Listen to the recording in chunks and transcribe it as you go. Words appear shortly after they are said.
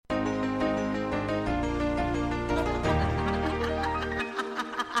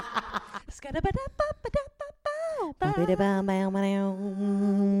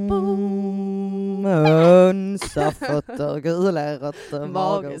Önsa fötter, gula rötter,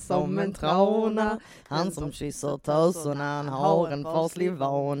 mager som en trana. Han som kysser töserna, han har en faslig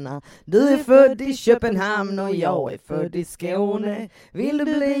vana. Du är född i Köpenhamn och jag är född i Skåne. Vill du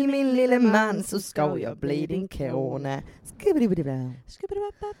bli min lille man så ska jag bli din kone.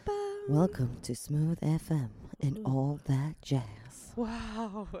 Welcome to Smooth FM and all that jazz.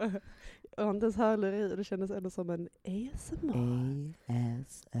 Wow! Jag har inte ens hörlurar i, det kändes ändå som en ASMR.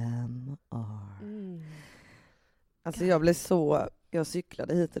 Alltså jag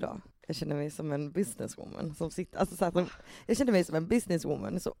cyklade hit idag. Jag känner mig som en businesswoman som sitter, alltså så här, jag känner mig som en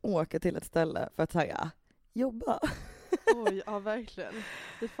businesswoman som åker till ett ställe för att säga jobba. Oj, ja verkligen.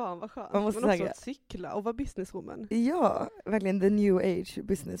 Det fan vad skönt. Man måste men också säga att cykla och vara businesswoman. Ja, verkligen the new age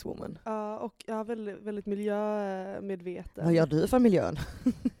businesswoman. Ja, och jag är väldigt, väldigt miljömedveten. Vad gör du för miljön?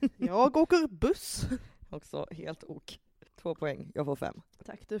 Jag åker buss. Också helt ok. 2 poäng, jag får 5.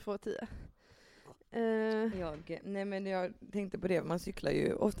 Tack, du får 10. Jag tänkte på det, man cyklar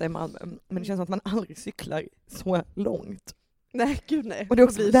ju ofta i Malmö, men det känns som att man aldrig cyklar så långt. Nej, gud nej. Och det är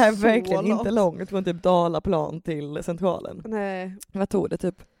så verkligen långt. inte långt från typ Dalaplan till Centralen. Nej. Vad tog det?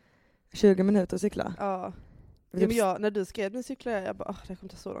 Typ 20 minuter att cykla? Ja. Typ Ja, men när du skrev nu cyklar jag bara, det kommer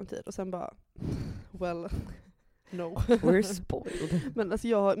ta så lång tid. Och sen bara, well, no. We're spoiled. Men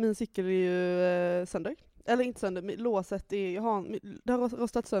alltså min cykel är ju sönder. Eller inte sönder, låset är, det har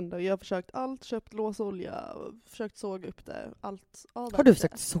rostat sönder. Jag har försökt allt, köpt låsolja, försökt såga upp det. Allt. Har du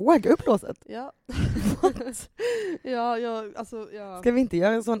försökt såga upp låset? Ja. What? ja. Ska vi inte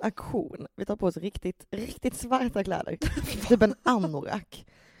göra en sån aktion? Vi tar på oss riktigt svarta kläder. Typ en anorak.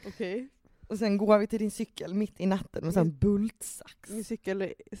 Okej. Och sen går vi till din cykel mitt i natten med en bultsax. Min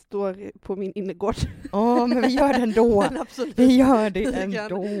cykel står på min innergård. Men vi gör det ändå. Vi gör det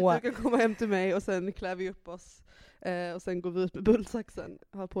ändå. Du kan komma hem till mig och sen klär vi upp oss. Och sen går vi ut med bultsaxen.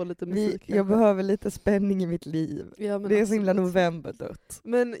 Har på lite musik. Jag behöver lite spänning i mitt liv. Ja, det är så himla novemberdött.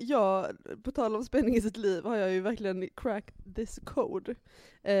 Men på tal om spänning i sitt liv har jag ju verkligen cracked this code.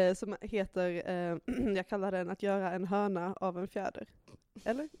 Som heter, jag kallar den att göra en höna av en fjäder.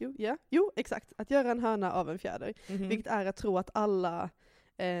 Eller? Jo, exakt. Att göra en höna av en fjäder. Mm-hmm. Vilket är att tro att alla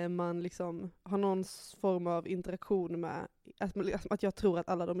man liksom har någon form av interaktion med. Att jag tror att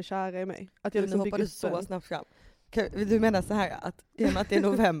alla de är kära i mig. Att jag liksom nu hoppar du så snabbt fram. Du menar så här att i och med att det är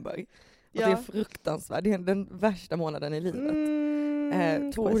november, att det är fruktansvärt, det är den värsta månaden i livet.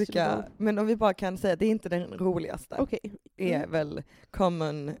 2 olika, men om vi bara kan säga att det är inte den roligaste. Okay. Är väl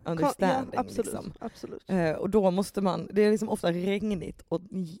common understanding. Absolut. Och då måste det är liksom ofta regnigt och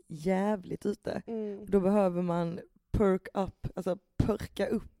jävligt ute. Då behöver man pörka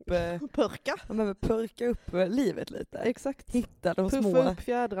upp man behöver pörka upp livet lite. Exakt. Hitta de Puffa små, upp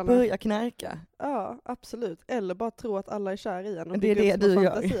fjädrarna. börja knärka. Ja, absolut. Eller bara tro att alla är kär i en. Och det är det du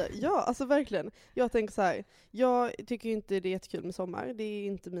gör. Ja, alltså verkligen. Jag tänker så här. Jag tycker inte det är jättekul med sommar. Det är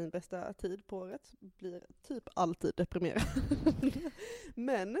inte min bästa tid på året. Blir typ alltid deprimerad.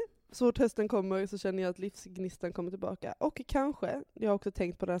 Men så fort hösten kommer så känner jag att livsgnistan kommer tillbaka. Och kanske, jag har också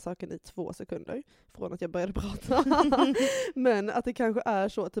tänkt på den här saken i 2 sekunder från att jag började prata. Men att det kanske är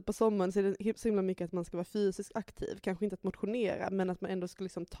så, typ på sommaren så är det så himla mycket att man ska vara fysiskt aktiv. Kanske inte att motionera, men att man ändå ska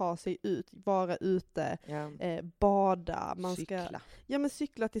liksom ta sig ut, vara ute, bada. Man cykla.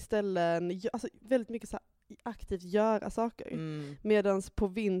 Cykla till ställen, alltså väldigt mycket så här aktivt göra saker. Medans på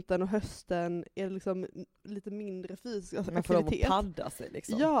vintern och hösten är det liksom lite mindre fysisk aktivitet. Man får lov att padda sig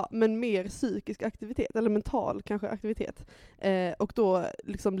liksom. Ja, men mer psykisk aktivitet, eller mental kanske aktivitet. Och då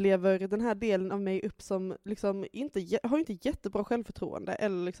liksom lever den här delen av mig upp som liksom har inte jättebra självförtroende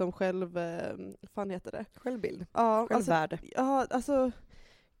eller liksom självbild. Ja, självvärde. Alltså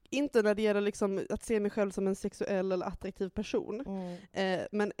inte när det gäller liksom att se mig själv som en sexuell eller attraktiv person.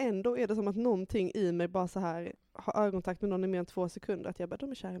 Men ändå är det som att någonting i mig bara så här har ögonkontakt med någon i mer än 2 sekunder. Att jag bara,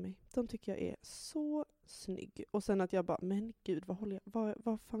 de är kära i mig. De tycker jag är så snygg. Och sen att jag bara, men gud,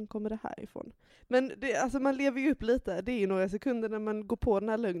 var fan kommer det här ifrån? Men man lever ju upp lite. Det är ju några sekunder när man går på den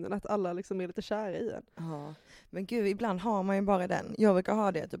här lögnen att alla liksom är lite kära i en. Ja, men gud, ibland har man ju bara den. Jag brukar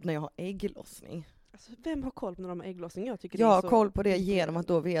ha det typ när jag har ägglossning. Alltså, vem har koll på när de har ägglossning? Jag har koll på det genom att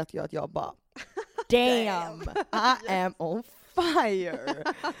då vet jag att jag bara damn, I am on fire.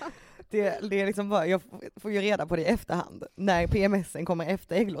 Det är liksom bara, jag får ju reda på det i efterhand. När PMSen kommer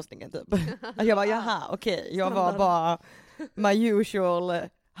efter ägglossningen typ. Att jag bara, jaha, okej. Jag var bara my usual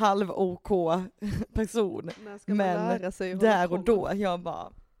halv-OK person. Men där och då, jag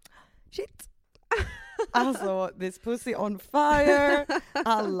bara, shit. Alltså, this pussy on fire,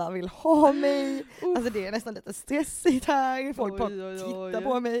 alla vill ha mig. Alltså det är nästan lite stressigt här, folk bara tittar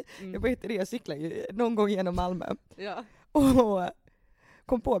på mig. Jag berättade det, jag cyklar ju någon gång genom Malmö. Ja. Och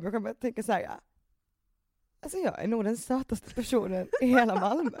kom på mig och tänkte så här, alltså jag är nog den sötaste personen i hela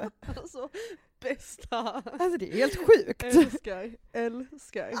Malmö. Alltså, bästa. Alltså det är helt sjukt.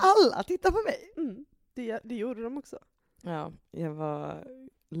 Älskar. Alla tittar på mig. Det gjorde de också. Ja, jag var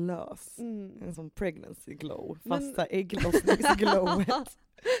lös. En sån pregnancy glow, fasta Men... ägglossningsglowet.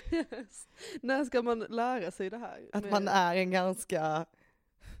 Yes. När ska man lära sig det här? Att man är en ganska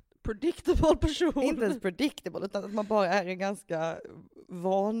predictable person. Inte ens predictable, utan att man bara är en ganska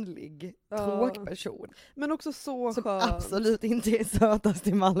vanlig, tråkperson. Men också så som skönt. Absolut inte är sötast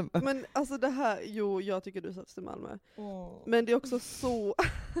i Malmö. Men alltså det här, jag tycker du är sötast i Malmö. Men det är också så...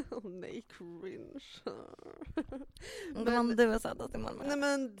 nej, cringe. Men du är sötast i Malmö. Nej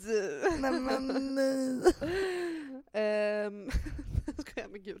men du. Nej men nej. Skojar,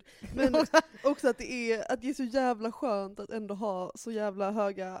 men gud. Men också att det är så jävla skönt att ändå ha så jävla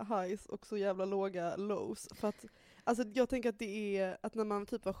höga highs och så jävla låga lows. För att, alltså jag tänker att det är, att när man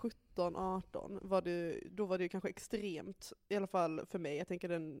typ var 17-18 då var det ju kanske extremt, i alla fall för mig. Jag tänker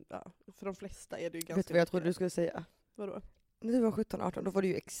för de flesta är det ju ganska... Vet du vad jag trodde du skulle säga? Vadå? När du var 17-18, då var du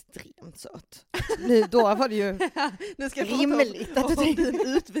ju extremt söt. Nu, då var det ju nu ska rimligt att du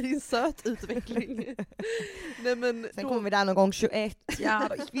tänkte din sötutveckling. Nej, men sen kom vi där någon gång 21,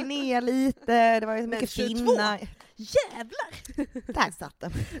 då gick vi ner lite, det var ju mycket 22. finna. Jävlar! Där satt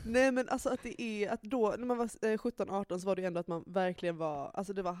den. Nej men alltså att det är, att då, när man var 17-18 så var det ju ändå att man verkligen var,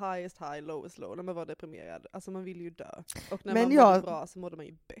 alltså det var highest high, lowest low, när man var deprimerad. Alltså man ville ju dö. Och när man mådde bra så mådde man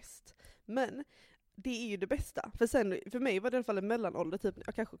ju bäst. Men det är ju det bästa. För mig var det i alla fall en mellanålder,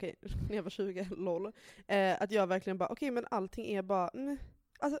 typ, kanske när jag var 20, lol. Att jag verkligen bara, men allting är bara,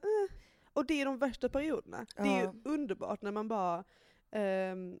 och det är de värsta perioderna. Det är ju underbart när man bara,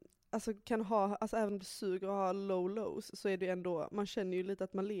 alltså kan ha, alltså även om det suger att ha low lows, så är det ändå, man känner ju lite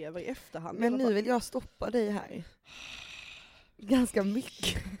att man lever i efterhand. Men nu vill jag stoppa dig här. Ganska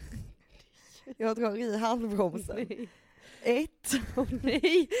mycket. Jag drar i handbromsen. Nej. 1. Åh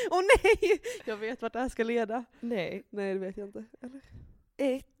nej! Åh nej! Jag vet vart det här ska leda. Nej. Nej, det vet jag inte. Eller?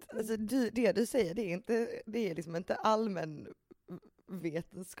 1. Alltså det du säger, det är liksom inte allmän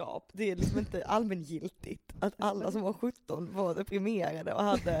vetenskap. Det är liksom inte allmängiltigt att alla som var 17 var deprimerade och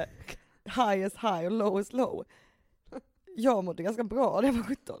hade highest high och lowest low. Jag mådde ganska bra när jag var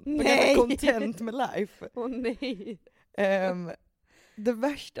 17. Nej. Jag var content med life. Åh nej. Det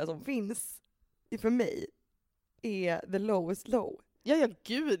värsta som finns för mig är the lowest low. Ja,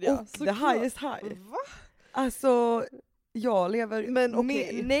 gud ja. Och the highest high. Va? Alltså, jag lever... Men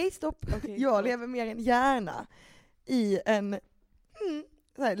okej. Nej, stopp. Jag lever mer än gärna i en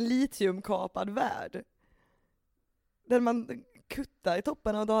så här litiumkapad värld. Där man kuttar i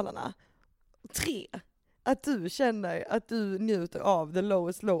toppen av dalarna. 3. Att du känner att du njuter av the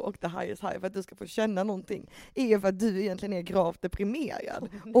lowest low och the highest high för att du ska få känna någonting är för att du egentligen är gravt deprimerad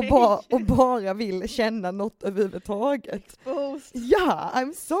och bara vill känna något överhuvudtaget. Exposed. Ja,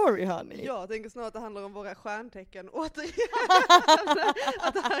 I'm sorry honey. Jag tänker snart att det handlar om våra stjärntecken återigen.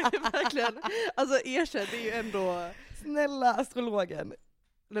 Att det här är verkligen, alltså erkänn, det är ju ändå... Snälla astrologen.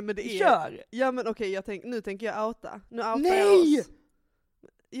 Nej men det är... Kör! Ja men okej, nu tänker jag outa. Nu outar Nej! jag oss.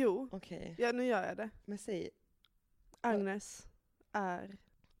 Jo, ja nu gör jag det. Men säg. Agnes är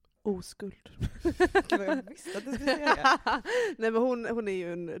oskuld. Jag visste att du skulle säga det. Nej men hon är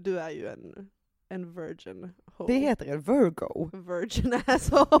ju du är ju en virgin hole. Det heter en Virgo. Virgin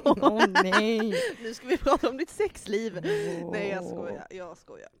asshole. Åh nej. Nu ska vi prata om ditt sexliv. Oh. Nej jag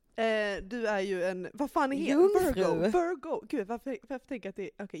skojar. Du är ju en, vad fan är det? Jungfru. Virgo. Gud, varför tänker jag att det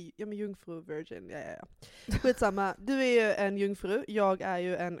är, okej, men jungfru, virgin, ja. Skitsamma, du är ju en jungfru, jag är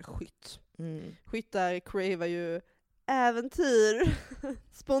ju en skytt. Skyttar cravar ju äventyr,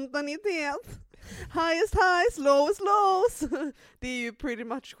 spontanitet, highest highs, lowest lows. Det är ju pretty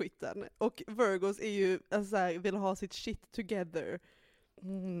much skytten. Och Virgos är ju, alltså såhär, vill ha sitt shit together.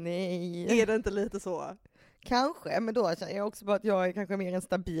 Nej. Är det inte lite så? Kanske, men då känner jag också bara att jag är kanske mer en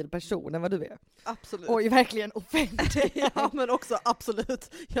stabil person än vad du är. Absolut. Och är verkligen offentlig. Ja, men också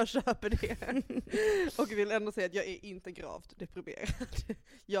absolut, jag köper det. Och vill ändå säga att jag är inte gravt deprimerad.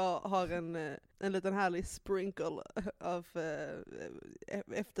 Jag har en liten härlig sprinkle av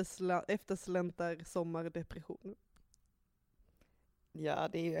eftersläntar sommardepression. Ja,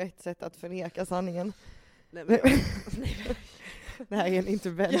 det är ju ett sätt att förneka sanningen. Nej, men det här är en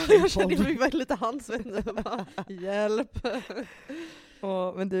intervention. Ja, jag känner mig väldigt lite handsvett nu. Hjälp.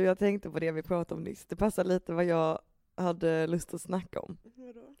 Men du, jag tänkte på det vi pratade om nyss. Det passar lite vad jag hade lust att snacka om.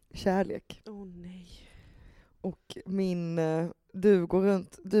 Vadå? Kärlek. Åh nej. Och du går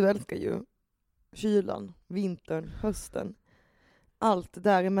runt, du älskar ju kylan, vintern, hösten. Allt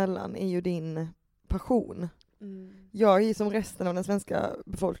däremellan är ju din passion. Jag är som resten av den svenska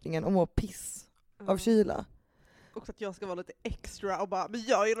befolkningen och mår piss av kyla. Också att jag ska vara lite extra och bara, men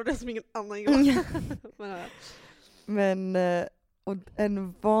jag gör det som ingen annan gör. Men och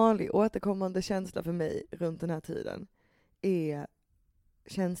en vanlig återkommande känsla för mig runt den här tiden är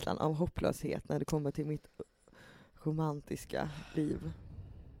känslan av hopplöshet när det kommer till mitt romantiska liv.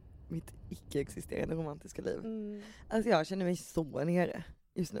 Mitt icke-existerande romantiska liv. Alltså jag känner mig så nere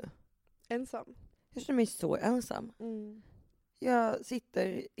just nu. Ensam? Jag känner mig så ensam. Jag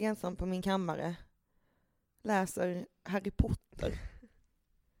sitter ensam på min kammare, läser Harry Potter.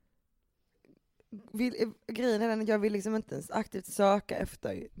 Grejen är den att jag vill liksom inte ens aktivt söka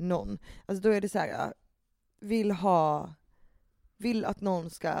efter någon. Alltså då är det så här, vill att någon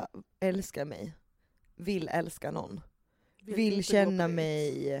ska älska mig. Vill älska någon. Vill känna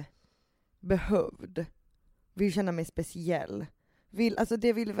mig behövd. Vill känna mig speciell. Alltså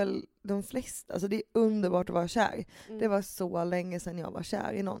det vill väl de flesta. Alltså det är underbart att vara kär. Det var så länge sedan jag var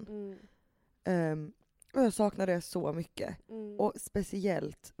kär i någon. Och jag saknar det så mycket. Och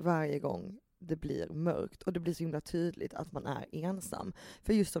speciellt varje gång det blir mörkt och det blir så himla tydligt att man är ensam.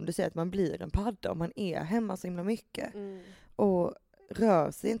 För just som du säger, att man blir en padda och man är hemma så himla mycket. Och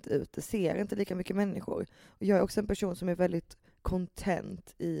rör sig inte ut, det ser inte lika mycket människor. Och jag är också en person som är väldigt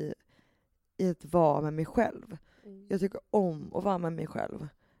content i att vara med mig själv. Jag tycker om att vara med mig själv.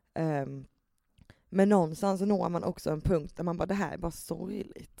 Men någonstans så når man också en punkt där man bara, det här är bara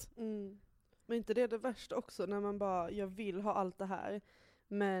sorgligt. Men inte det värsta också, när man bara, jag vill ha allt det här,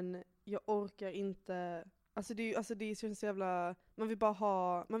 men jag orkar inte. Alltså det känns så jävla, man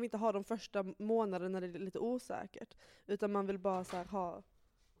vill inte ha de första månaderna när det är lite osäkert, utan man vill bara så här ha.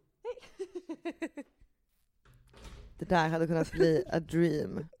 Det där hade kunnat bli a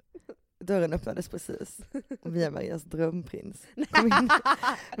dream. Dörren öppnades precis. Och vi är Marias drömprins.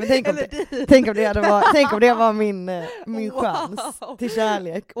 Men tänk om det var min chans till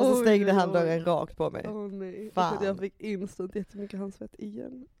kärlek. Och så stängde han dörren rakt på mig. Nej. Fan. Och jag fick instant jättemycket handsvett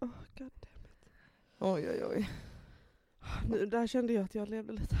igen. Oj. Nu, där kände jag att jag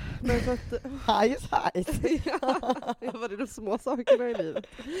levde lite. Men för att, jag var de små sakerna i livet.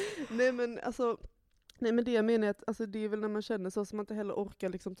 Nej men det jag menar är att alltså, det är väl när man känner så som man inte heller orkar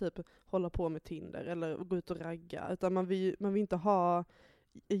liksom typ hålla på med Tinder eller gå ut och ragga, utan man vill inte ha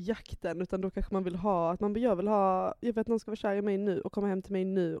jakten, utan då kanske man vill ha att jag vet att någon ska vara kär i mig nu och komma hem till mig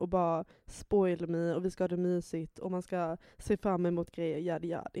nu och bara spoil mig och vi ska ha det mysigt och man ska se fram emot grejer,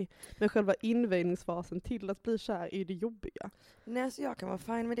 jadi. Men själva invägningsfasen till att bli kär är det jobbiga. Nej, så jag kan vara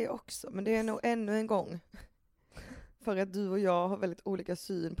fine med det också, men det är nog ännu en gång för att du och jag har väldigt olika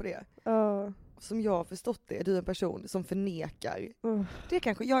syn på det. Som jag har förstått det, är du en person som förnekar. Det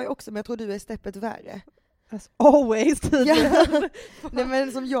kanske jag är också, men jag tror du är steppet värre. As always. Nej,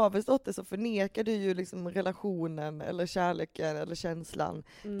 men som jag har förstått det så förnekar du ju liksom relationen eller kärleken eller känslan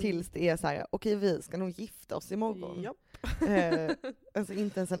tills det är så här: okej, vi ska nog gifta oss imorgon. Alltså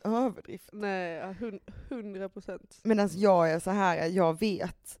inte ens en överdrift. Nej, 100%. Medan jag är så här, jag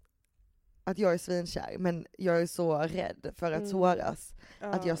vet att jag är svinkär, men jag är så rädd för att såras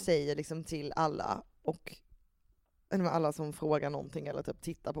att jag säger liksom till alla och alla som frågar någonting eller typ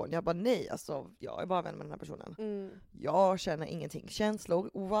tittar på en, jag bara nej, alltså jag är bara vän med den här personen. Jag känner ingenting. Känslor,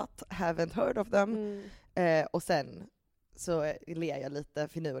 what? Haven't heard of them. Och sen så ler jag lite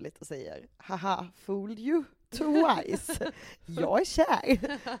finurligt och säger, haha, fooled you twice. Jag är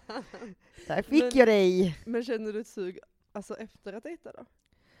kär. Där fick jag dig. Men känner du ett sug alltså efter att dejta då?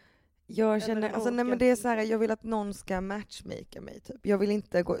 Jag känner, alltså nej, men det är så här, jag vill att någon ska matchmaka mig typ. Jag vill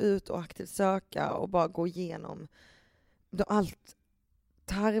inte gå ut och aktivt söka och bara gå igenom allt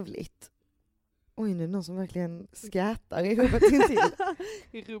tarvligt. Oj, nu är det någon som verkligen skrätar i rummet intill.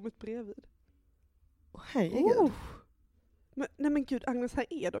 I rummet bredvid. Herregud. Men gud, Agnes, här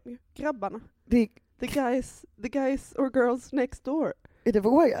är de ju. Grabbarna. The guys or girls next door. Är det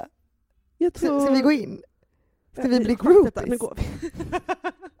våga? Ska vi gå in? Ska vi bli groupies? Nu går vi.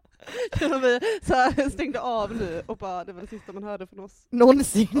 Vi så här stängde av nu och bara, det var det sista man hörde från oss.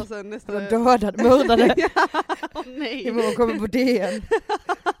 Någonsin. Och sen nästa mördade. Nej. Imorgon kommer på DN.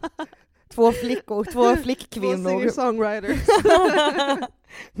 Två flickkvinnor. Två songwriters.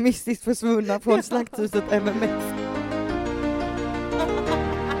 Mystiskt försvunna från slakthuset MMF.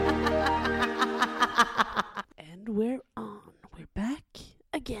 And we're on. We're back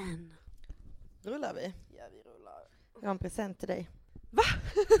again. Rullar vi? Ja, vi rullar. Jag har en present till dig. Va?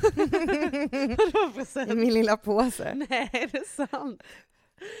 Vadå present? I min lilla påse. Nej, är det sant?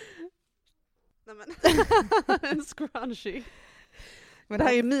 Nej, men. En scrunchie. Men Det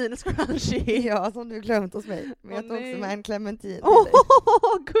här är min scrunchie. Ja, som du glömt hos mig. Men jag tog nej. också med en clementin till Åh, dig.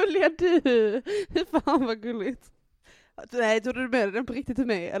 gulliga du! Fan vad gulligt. Nej, tog du med den på riktigt till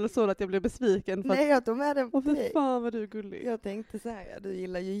mig? Eller så att jag blev besviken? För Nej, jag tog med den Åh, till för dig. fan vad du är gullig. Jag tänkte så här, du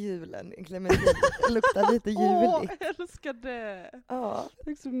gillar ju julen. En clementin luktar lite Åh, juligt. jag älskar det. Ja,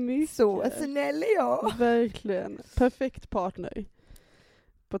 Tack så mycket. så snäll är jag. Verkligen. Perfekt partner.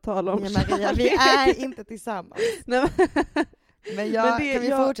 På tal om Ja, Maria, kärlek. vi är inte tillsammans. Nej, Men kan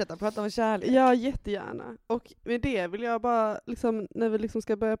vi fortsätta prata om kärlek? Ja, jättegärna. Och med det vill jag bara, liksom, när vi liksom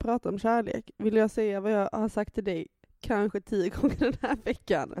ska börja prata om kärlek, vill jag säga vad jag har sagt till dig kanske 10 gånger den här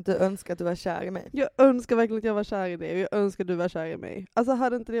veckan. Att du önskar att du var kär i mig. Jag önskar verkligen att jag var kär i dig och jag önskar att du var kär i mig. Alltså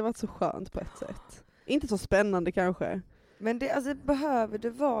hade inte det varit så skönt på ett sätt? Inte så spännande kanske. Men det, alltså, behöver det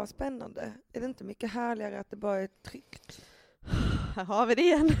vara spännande? Är det inte mycket härligare att det bara är tryggt? Här har vi det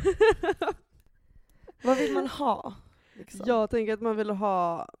igen. Vad vill man ha? Liksom? Jag tänker att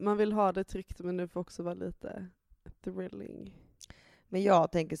man vill ha det tryggt, men det får också vara lite thrilling. Men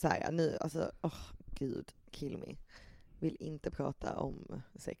jag tänker så här nu, alltså, gud, kill me. Vill inte prata om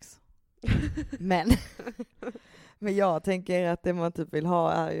sex. Men jag tänker att det man typ vill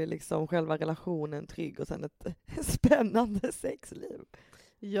ha är ju liksom själva relationen trygg och sen ett spännande sexliv.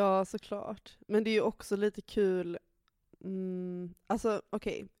 Ja, såklart. Men det är ju också lite kul. Alltså,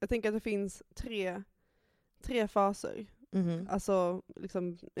 okej. Jag tänker att det finns tre faser. Mhm. Alltså,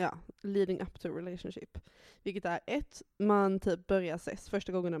 liksom, ja, leading up to a relationship. Vilket är 1, man typ börjar ses,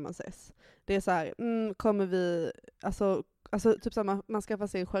 första gången när man ses. Det är så här, kommer vi, alltså typ samma, man skaffar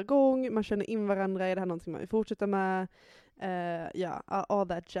sig en jargong, man känner in varandra, är det här någonting man vill fortsätta med? Ja, all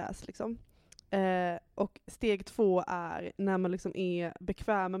that jazz liksom. Och steg 2 är när man liksom är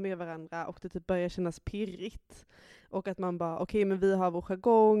bekväma med varandra och det typ börjar kännas pirrigt. Och att man bara, okej, men vi har vår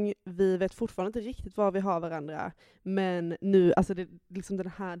jargong, vi vet fortfarande inte riktigt var vi har varandra. Men nu, alltså det är liksom den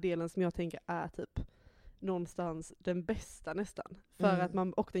här delen som jag tänker är typ någonstans den bästa nästan. För att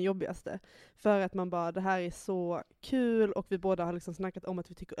man, och den jobbigaste. För att man bara, det här är så kul och vi båda har liksom snackat om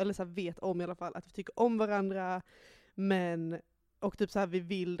att vi tycker, eller så här vet om i alla fall, att vi tycker om varandra. Men, och typ så här, vi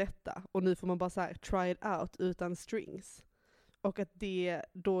vill detta. Och nu får man bara så här try it out utan strings. Och att det,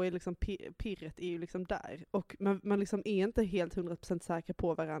 då är liksom pirret är ju liksom där. Och man liksom är inte helt 100% säker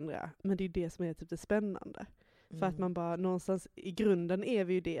på varandra. Men det är ju det som är typ det spännande. För att man bara, någonstans i grunden är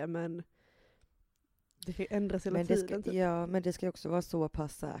vi ju det, men det kan ändras hela tiden. Typ. Ja, men det ska också vara så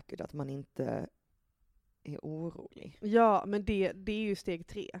pass säkert att man inte är orolig. Ja, men det är ju steg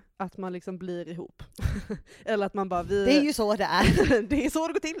 3. Att man liksom blir ihop. Eller att man bara... Det är ju så det är. Det är så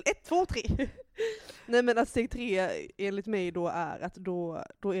det går till. 1, 2, 3. Nej, men att steg 3 enligt mig då är att då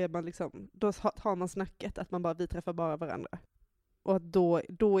är man liksom... Då har man snacket att man bara, vi träffar bara varandra. Och att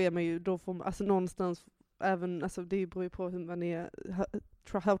då är man ju... Då får man, alltså någonstans... Även, alltså det beror ju på hur man är,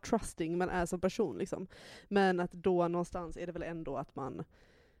 how trusting man är som person liksom. Men att då någonstans är det väl ändå att man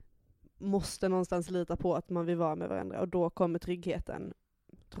måste någonstans lita på att man vill vara med varandra. Och då kommer tryggheten.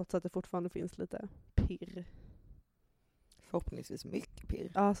 Trots att det fortfarande finns lite pirr. Förhoppningsvis mycket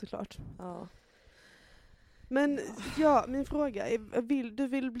pirr. Ja, såklart. Ja. Men ja, min fråga är, du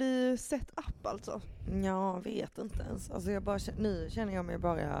vill bli set up alltså? Jag vet inte ens. Alltså nu känner jag mig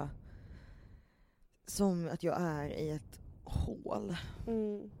bara som att jag är i ett hål.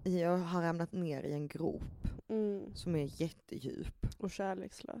 Jag har ramlat ner i en grop som är jättedjup. Och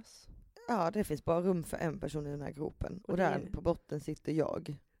kärlekslös. Ja, det finns bara rum för en person i den här gropen. Och där på botten sitter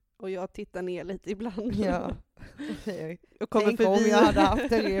jag. Och jag tittar ner lite ibland. Ja. Jag kommer Tänk om jag hade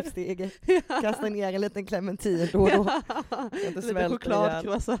haft en repstege. Kasta ner en liten clementin då och då. Lite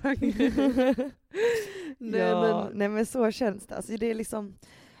chokladcroissant. Nej men så känns det. Alltså det är liksom...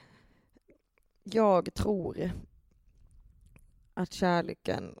 Jag tror att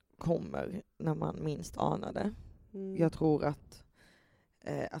kärleken kommer när man minst anar det. Jag tror att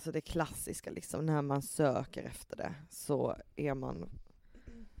alltså det klassiska liksom, när man söker efter det så är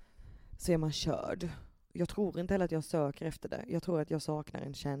man körd. Jag tror inte heller att jag söker efter det. Jag tror att jag saknar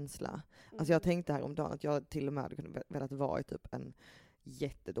en känsla. Alltså jag tänkte häromdagen att jag till och med hade kunnat velat vara i typ en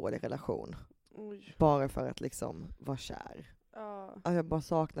jättedålig relation. Oj. Bara för att liksom vara kär. Alltså jag bara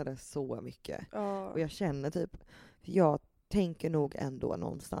saknade så mycket. Och jag känner typ, jag tänker nog ändå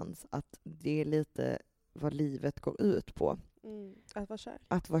någonstans att det är lite vad livet går ut på. Att vara kär.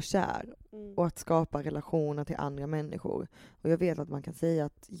 Att vara kär. Och att skapa relationer till andra människor. Och jag vet att man kan säga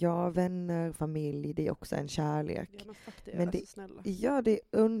att ja, vänner, familj, det är också en kärlek. Ja, men fuck det, men alltså, snälla. Ja, det är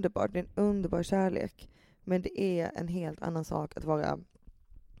underbart. Det är en underbar kärlek. Men det är en helt annan sak att vara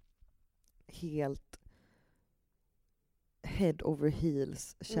helt head over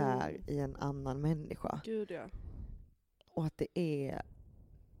heels kär i en annan människa. Gud ja. Och att det är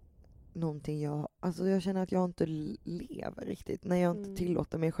någonting jag känner att jag inte lever riktigt. När jag inte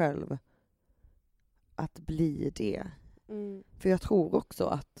tillåter mig själv att bli det. För jag tror också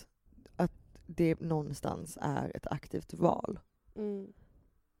att det någonstans är ett aktivt val.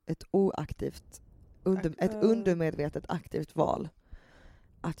 Ett oaktivt, ett undermedvetet aktivt val.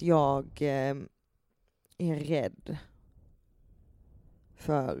 Att jag är rädd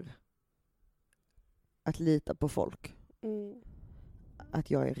för att lita på folk.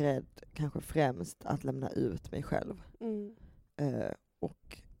 Att jag är rädd kanske främst att lämna ut mig själv.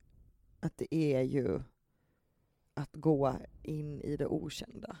 Och att det är ju att gå in i det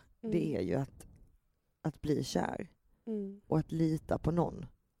okända. Det är ju att bli kär. Och att lita på någon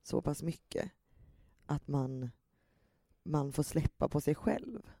så pass mycket att man får släppa på sig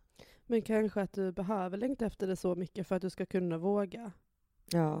själv. Men kanske att du behöver längta efter det så mycket för att du ska kunna våga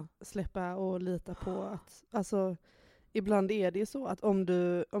släppa och lita på att, alltså ibland är det ju så att om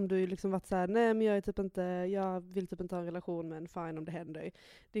du liksom varit så här, nej men jag vill typ inte ha en relation, men fine om det händer.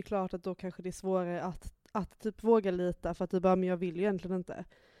 Det är klart att då kanske det är svårare att typ våga lita för att du bara, men jag vill ju egentligen inte.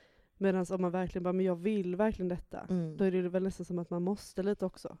 Medan om man verkligen bara, men jag vill verkligen detta. Då är det väl nästan som att man måste lite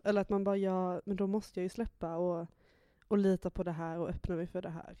också. Eller att man bara, men då måste jag ju släppa och lita på det här och öppna mig för det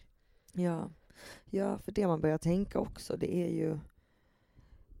här. Ja, för det man börjar tänka också, det är ju,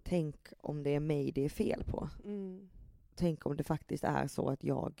 tänk om det är mig det är fel på. Tänk om det faktiskt är så att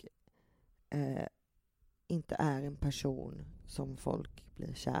jag inte är en person som folk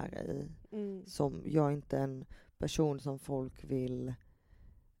blir kära i. Som jag är inte en person som folk vill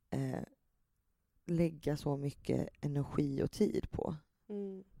lägga så mycket energi och tid på.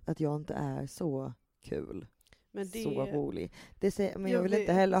 Att jag inte är så kul. Men så rolig. Men jag vill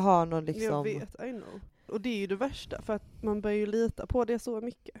inte heller ha någon liksom... Jag vet, I know. Och det är ju det värsta, för att man börjar ju lita på det så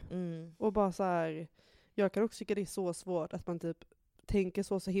mycket. Och bara så här, jag kan också tycka det är så svårt att man typ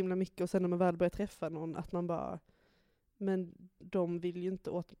tänker så himla mycket och sen när man väl börjar träffa någon att man bara, men de vill ju inte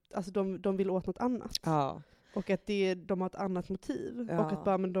åt, alltså de vill åt något annat. Ja. Och att de har ett annat motiv. Ja. Och att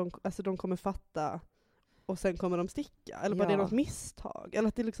bara, men de kommer fatta och sen kommer de sticka. Eller bara det är något misstag. Eller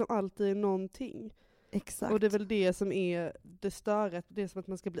att det liksom alltid är någonting. Exakt. Och det är väl det som är det störet. Det är som att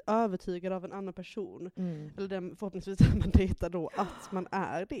man ska bli övertygad av en annan person. Eller förhoppningsvis man dejtar då att man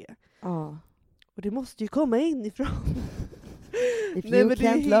är det. Ja. Och det måste ju komma inifrån. If you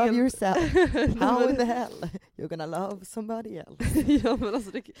can't love yourself, how in the hell you're gonna love somebody else? Ja, men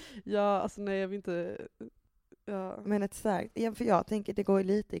alltså nej, jag vill inte... Ja. Men ett starkt, för jag tänker det går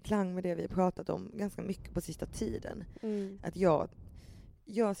lite i klang med det vi har pratat om ganska mycket på sista tiden. Att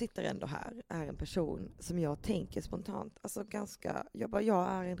jag sitter ändå här, är en person som jag tänker spontant, alltså jag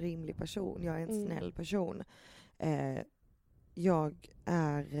är en rimlig person, jag är en snäll person. Jag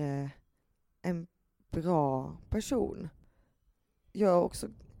är en bra person. Jag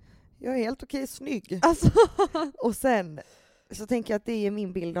är helt okej snygg. Alltså. Och sen så tänker jag att det är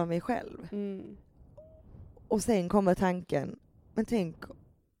min bild av mig själv. Och sen kommer tanken, men tänk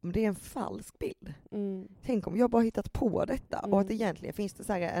om det är en falsk bild. Tänk om jag bara hittat på detta och att egentligen finns det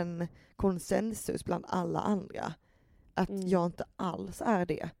så här en konsensus bland alla andra att jag inte alls är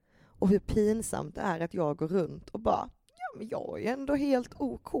det. Och hur pinsamt det är att jag går runt och bara, ja men jag är ändå helt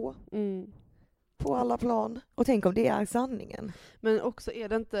OK. På alla plan. Och tänk om det är sanningen. Men också är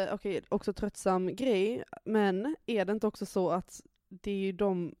det inte, också tröttsam grej, men är det inte också så att det är ju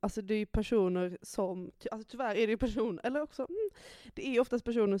det är ju personer som, alltså tyvärr är det ju personer, eller också, det är oftast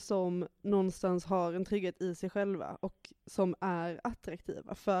personer som någonstans har en trygghet i sig själva och som är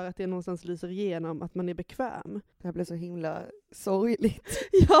attraktiva för att det någonstans lyser igenom att man är bekväm. Det här blir så himla sorgligt.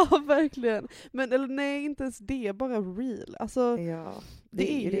 Ja, verkligen. Men eller nej, inte ens det, bara real. Alltså, ja,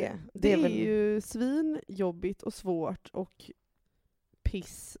 det är ju det. Det är ju svinjobbigt och svårt och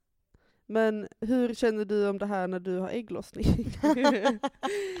piss. Men hur känner du om det här när du har ägglossning?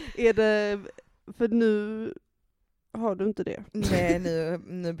 Är det, för nu har du inte det? Nej,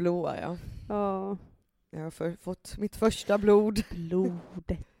 nu blåar jag. Ja. Jag har fått mitt första blod.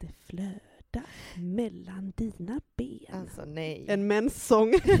 Blodet det flödar mellan dina ben. Alltså nej. En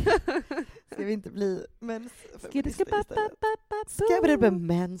menssång. Ska vi inte bli mens? Ska det bli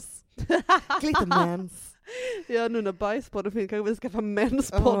mens? Lite mens. Ja, nu när bajspodden finns kanske vi ska få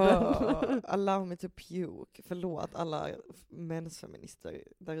menspodden. Allow me to puke. Förlåt alla mensfeminister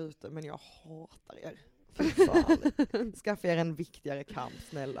där ute, men jag hatar er. Fy fan. Skaffa er en viktigare kamp,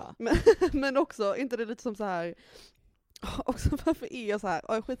 snälla. Men också, inte det lite som så här också varför är jag så här?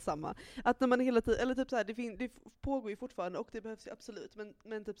 Ja, skitsamma. Att när man hela tiden, eller typ så här, det pågår ju fortfarande och det behövs ju absolut,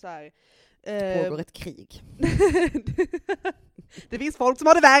 men typ så här. Pågår ett krig. Det finns folk som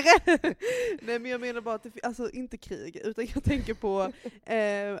har det värre. Nej, men jag menar bara att alltså inte krig, utan jag tänker på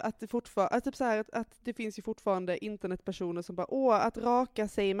att det fortfarande, att typ så här, att det finns ju fortfarande internetpersoner som bara att raka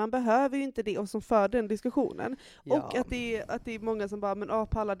sig, man behöver ju inte det, och som för den diskussionen. Ja. Och att det är många som bara, men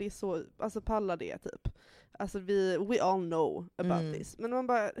pallar det så, alltså pallar det typ. Alltså we all know about this. Men man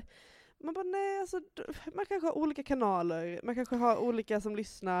bara nej, alltså man kanske har olika kanaler, man kanske har olika som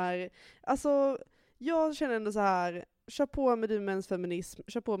lyssnar. Alltså jag känner ändå så här, kör på med din mensfeminism,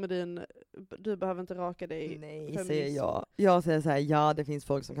 kör på med du behöver inte raka dig. Nej, feminism. säger jag. Jag säger så här, ja det finns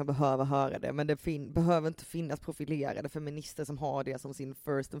folk som kan behöva höra det, men det behöver inte finnas profilerade feminister som har det som sin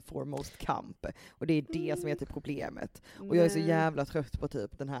first and foremost kamp. Och det är det som är typ problemet. Och jag är så jävla trött på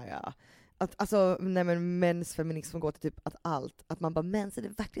typ den här men mensfeminism går till typ att man bara, mens är det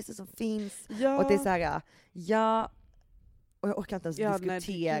vackraste som finns. Ja. Och det är så här, och jag orkar inte ens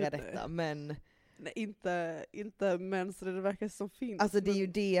diskutera detta, men nej, inte mens, det verkar som finns. alltså det är ju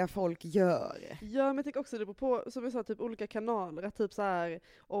det folk gör. Ja, men jag tycker också det beror på, som vi sa, typ olika kanaler, att typ så här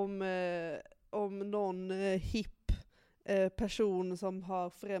om någon hipp person som har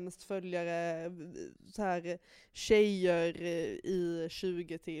främst följare så här tjejer i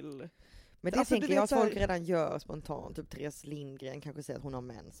 20 till. Men det alltså, tänker jag att folk redan gör spontant. Typ Therese Lindgren kanske säger att hon har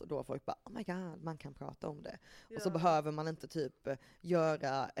mens, och då har folk bara, oh my god, man kan prata om det. Ja. Och så behöver man inte typ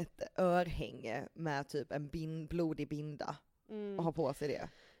göra ett örhänge med typ en blodig binda och ha på sig det.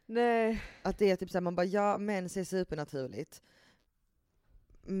 Nej. Att det är typ såhär, man bara, ja, mens är supernaturligt.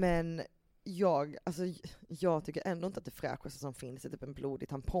 Men jag tycker ändå inte att det fräschaste som finns är typ en blodig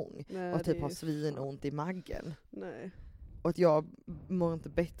tampong. Nej, och typ har svinont i magen. Nej. Och att jag mår inte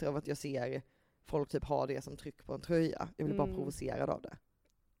bättre av att jag ser folk typ ha det som tryck på en tröja. Jag blir bara provocerad av det.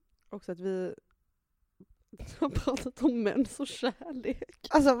 Också att vi har pratat om mens och kärlek.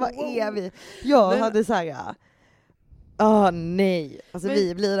 Alltså vad är vi? Jag hade såhär, nej. Alltså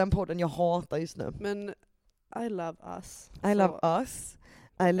vi blir den podden jag hatar just nu. Men I love us. I love us.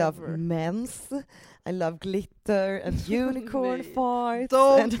 I love mens. I love glitter and unicorn farts.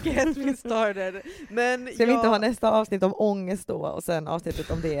 Don't get me started. Men ska vi inte ha nästa avsnitt om ångest då, och sen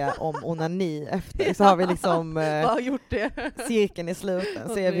avsnittet om det om onani efter, så har vi liksom gjort det. Cirkeln i sluten,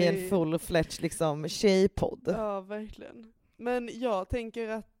 så är vi en full-fledged liksom tjejpodd. Ja, verkligen. Men jag tänker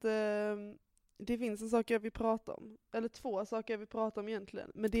att det finns en sak jag vill prata om, eller två saker jag vill prata om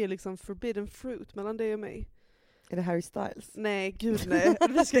egentligen, men det är liksom forbidden fruit mellan dig och mig. Är det Harry Styles? Nej, gud nej.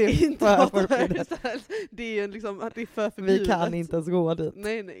 Vi ska inte prata om Harry Styles. Det är liksom att det är för förbjudet. Vi kan inte ens gå dit.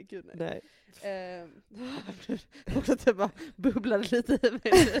 Nej, gud nej. Också att jag bara bubblade lite i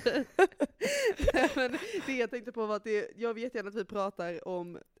mig. Men det jag tänkte på var att jag vet gärna att vi pratar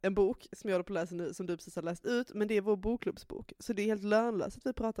om en bok som jag håller på att läsa nu, som du precis har läst ut, men det är vår bokklubbsbok. Så det är helt lönlöst att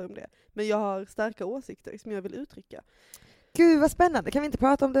vi pratar om det. Men jag har starka åsikter som jag vill uttrycka. Gud vad spännande, kan vi inte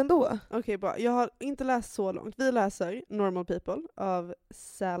prata om den då? Okej, bra. Jag har inte läst så långt. Vi läser Normal People av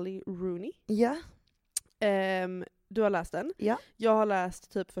Sally Rooney. Ja. Du har läst den. Ja. Jag har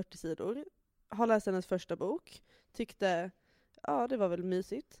läst typ 40 sidor. Har läst hennes första bok. Tyckte, det var väl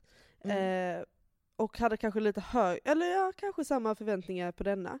mysigt. Och hade kanske lite kanske samma förväntningar på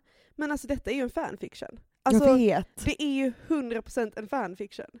denna. Men alltså detta är ju en fanfiction. Alltså, jag vet. Det är ju 100% en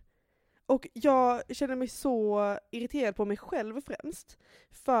fanfiction. Och jag känner mig så irriterad på mig själv främst,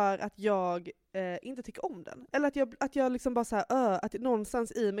 för att jag inte tycker om den. Eller att jag liksom bara så här, att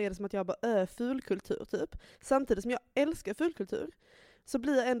någonstans i mig är det som att jag bara fulkultur typ. Samtidigt som jag älskar fulkultur, så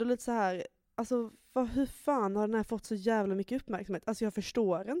blir jag ändå lite så här, alltså hur fan har den här fått så jävla mycket uppmärksamhet? Alltså jag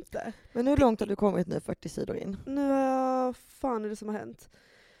förstår inte. Men hur långt har du kommit nu, 40 sidor in? Nu fan är det som har hänt?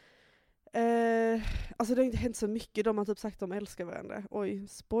 Alltså det har inte hänt så mycket. De har typ sagt att de älskar varandra. Oj,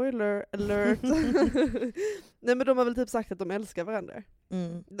 spoiler alert. Nej, men de har väl typ sagt att de älskar varandra.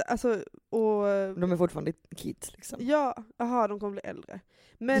 Alltså, och de är fortfarande kids liksom. Ja, de kommer bli äldre.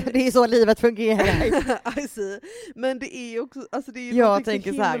 Men det är så livet fungerar. I see. Men det är också, alltså det är jag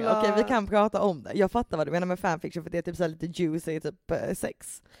tänker så här, okej, vi kan prata om det. Jag fattar vad du menar med fanfiction, för det är typ så här lite juicy typ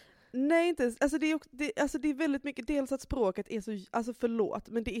sex. Nej, inte ens. Alltså det är väldigt mycket, dels att språket är så, alltså förlåt,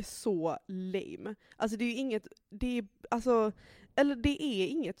 men det är så lame. Alltså det är ju inget, det är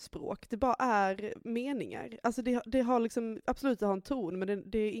inget språk, det bara är meningar. Alltså det har liksom, absolut det har en ton, men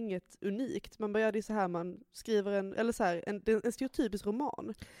det är inget unikt. Man bara, det är så här man skriver en stereotypisk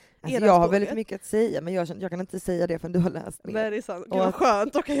roman. Alltså jag har väldigt mycket att säga, men jag kan inte säga det förrän du har läst mer. Nej, det är sant. Gud vad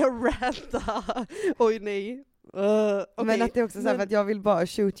skönt, då kan jag ranta. Oj nej. Okay. Men att det är också så här, för att jag vill bara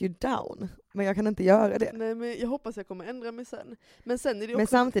shoot you down. Men jag kan inte göra det. Nej, men jag hoppas jag kommer ändra mig sen. Men sen är det också... Men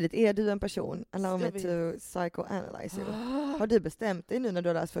samtidigt är du en person, allow me Jag vet. to psychoanalyze you. Har du bestämt dig nu när du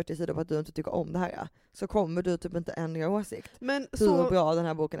har läst 40 sidor på att du inte tycker om det här, så kommer du typ inte ändra åsikt. Men Hur bra den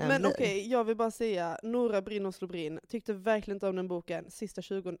här boken än Men blir. okej, jag vill bara säga, Nora Brynolfs Lobrin tyckte verkligen inte om den boken. Sista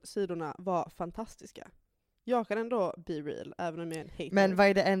 20 sidorna var fantastiska. Jag kan ändå be real, även om jag är en hater. Men vad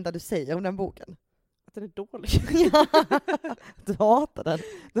är det enda du säger om den boken? Att den är dålig. Du hatar den.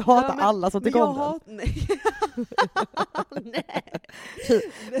 Du hatar alla som tycker om den. Nej. Nej.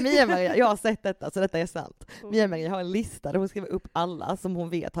 Mia-Maria, jag har sett detta så detta är sant. Mia-Maria har en lista där hon skriver upp alla som hon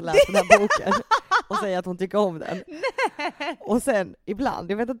vet har läst den här boken och säger att hon tycker om den. Nej. Och sen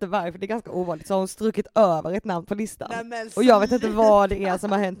ibland, jag vet inte varför, det är ganska ovanligt, så har hon strukit över ett namn på listan. Nej, men och jag vet inte vad det är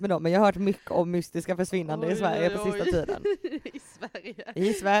som har hänt med dem, men jag har hört mycket om mystiska försvinnanden Oj, i Sverige oj, på oj. sista tiden. I Sverige.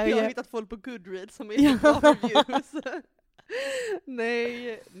 I Sverige. Jag har hittat folk på Goodreads som är bra reviews.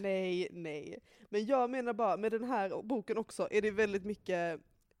 Nej. Men jag menar bara, med den här boken också är det väldigt mycket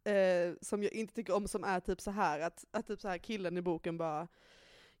som jag inte tycker om, som är typ så här att typ så här killen i boken bara: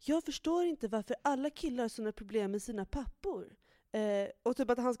 jag förstår inte varför alla killar har såna problem med sina pappor. Och typ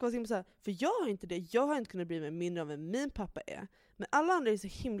att han ska vara så himla så här, för jag har inte det, jag har inte kunnat bli med mindre av vem min pappa är. Men alla andra är så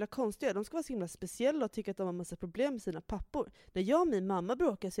himla konstiga, de ska vara så himla speciella och tycka att de har massa problem med sina pappor. När jag och min mamma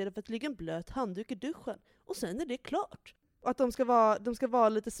bråkar så är det för att ligga en blöt handduk i duschen. Och sen är det klart. Och att de ska vara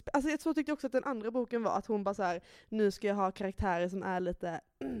lite... Alltså så tyckte jag också att den andra boken var, att hon bara så här: nu ska jag ha karaktärer som är lite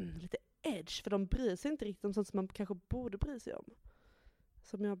edge, för de bryr sig inte riktigt om sånt som man kanske borde bry sig om.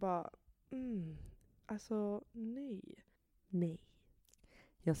 Som jag bara... alltså, nej.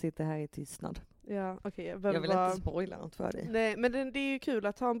 Jag sitter här i tystnad. Ja, okej. Jag vill inte spoila något för dig. Nej, men det är ju kul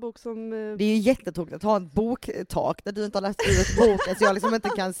att ha en bok som... Det är ju jättetråkigt att ha en boktak där du inte har läst ut boken, så jag liksom inte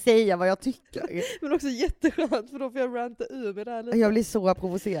kan säga vad jag tycker. Men också jätteskönt, för då får jag ranta ur med det här lite. Jag blir så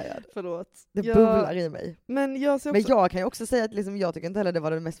provocerad. Förlåt. Det bubblar i mig. Men jag kan ju också säga att liksom, jag tycker inte heller det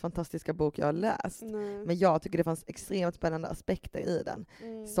var den mest fantastiska bok jag har läst. Nej. Men jag tycker det fanns extremt spännande aspekter i den.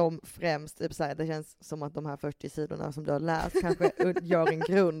 Som främst, typ så här, det känns som att de här 40 sidorna som du har läst kanske gör en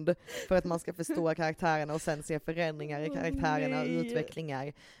grund för att man ska förstå karaktärerna och sen se förändringar i karaktärerna och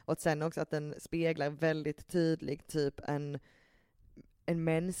utvecklingar. Och sen också att den speglar väldigt tydligt typ en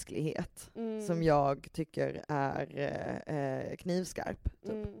mänsklighet som jag tycker är knivskarp.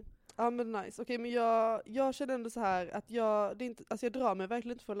 Typ. Ja, men nice. Okej, men jag känner ändå så här att jag drar mig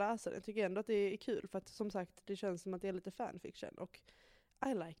verkligen inte för att läsa den. Jag tycker ändå att det är kul, för att som sagt, det känns som att det är lite fanfiction och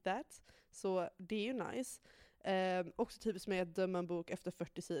I like that. Så det är ju nice. Också typiskt med att döma en bok efter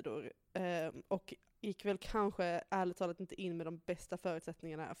 40 sidor. Och gick väl kanske ärligt talat inte in med de bästa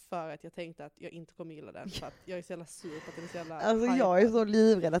förutsättningarna, för att jag tänkte att jag inte kommer gilla den, för att jag är så jävla sur på att den är så jävla alltså jag är så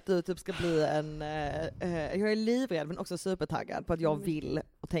livrädd att du typ ska bli en... jag är livrädd men också supertaggad på att jag vill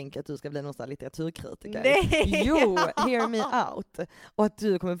och tänker att du ska bli någon sån här litteraturkritiker. Nej! Jo, hear me out. Och att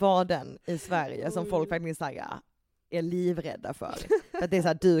du kommer vara den i Sverige som folk verkligen säger är livrädda för. För att det är så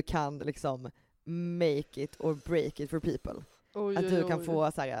här, du kan liksom make it or break it for people. Att du kan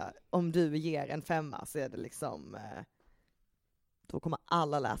få så här, om du ger en 5 så är det liksom då kommer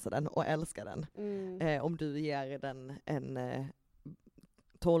alla läsa den och älska den. Om du ger den en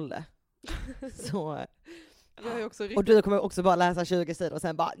 12 så och du kommer också bara läsa 20 sidor och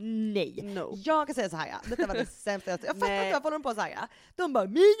sen bara nej. No. Jag kan säga så här, detta var det sämsta jag fattar inte vad de på så här. De bara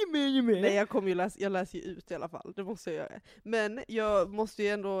nej, jag läser ju ut i alla fall. Det måste jag göra. Men jag måste ju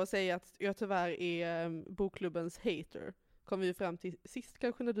ändå säga att jag tyvärr är bokklubbens hater. Kom vi fram till sist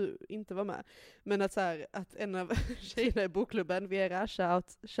kanske när du inte var med. Men att så här, att en av tjejerna i bokklubben, Vera,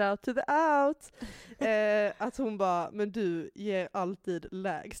 shout to the out, att hon bara, men du ger alltid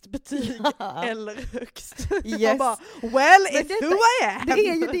lägst betyg eller högst. Yes. Jag bara, well, it's who I am.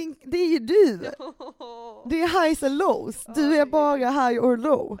 Det är ju du. Det är highs and lows. Du är bara high or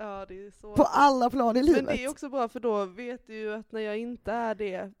low. Ja, det är så. På alla plan i livet. Men det är också bra, för då vet du ju att när jag inte är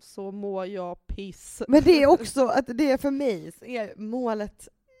det så mår jag piss. Men det är också att det är för mig så är målet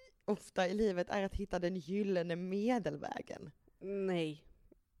ofta i livet är att hitta den gyllene medelvägen. Nej.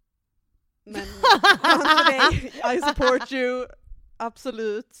 Men för dig, I support you,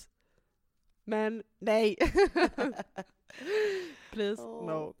 absolut. Men nej. Please,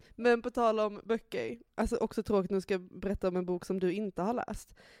 no. Men på tal om böcker, alltså också tråkigt, nu ska jag berätta om en bok som du inte har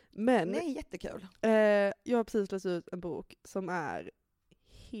läst. Men nej, jättekul. Jag har precis läst ut en bok som är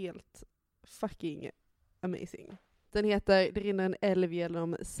helt fucking amazing. Den heter Det rinner en älv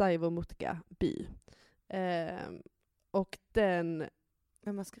genom Saivomutka by. Och den...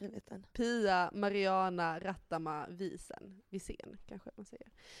 Vem har skrivit den? Pia Mariana Rattama Wiesen kanske man säger.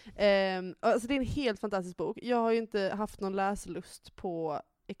 Alltså det är en helt fantastisk bok. Jag har ju inte haft någon läslust på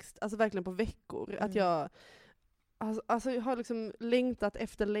alltså verkligen på veckor. Att jag alltså jag har liksom längtat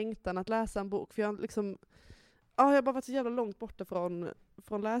efter längtan att läsa en bok. För jag liksom, jag har bara varit så jävla långt borta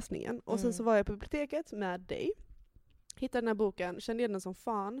från läsningen. Och sen så var jag på biblioteket med dig. Hittade den här boken, kände igen den som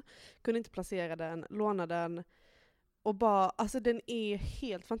fan. Kunde inte placera den, lånade den. Och bara, alltså den är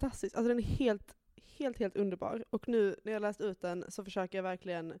helt fantastisk. Alltså den är helt underbar. Och nu när jag läst ut den så försöker jag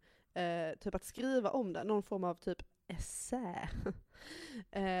verkligen typ att skriva om den. Någon form av typ essä.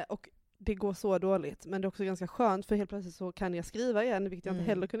 Och det går så dåligt. Men det är också ganska skönt för helt plötsligt så kan jag skriva igen. Vilket jag inte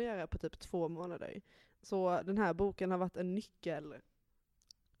heller kunde göra på typ 2 månader. Så den här boken har varit en nyckel,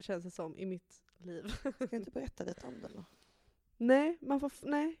 känns det som, i mitt liv. Ska jag inte berätta lite om den då? Nej,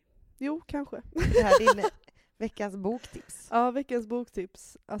 jo kanske. Det här är din veckans boktips. Ja, veckans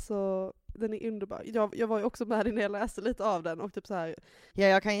boktips. Alltså, den är underbar. Jag var ju också med när jag läste lite av den och typ så här. Ja,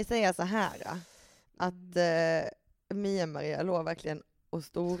 jag kan ju säga så här att Mia-Maria låg verkligen och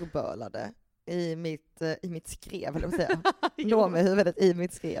storbölade i mitt skrev, eller vad säga. Låg med huvudet i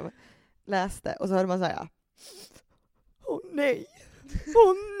mitt skrev. Läste och så hörde man säga: åh nej,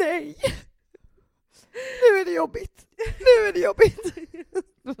 nu är det jobbigt.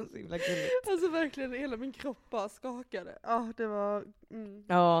 Det var så himla gulligt. Alltså verkligen hela min kropp bara skakade. Ja, det var...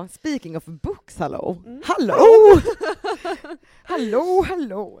 Ja, speaking of books, hallå.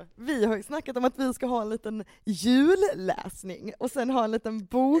 Hallå. Vi har ju snackat om att vi ska ha en liten julläsning och sen ha en liten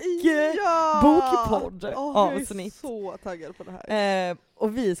bokpodd avsnitt. Jag är så taggad på det här.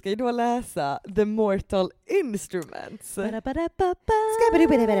 Och vi ska ju då läsa The Mortal Instruments.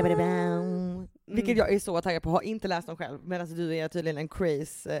 Vilket jag är så taggad på. Har inte läst dem själv, men du är tydligen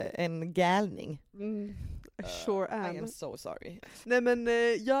en galning. Sure am. I am so sorry. Nej men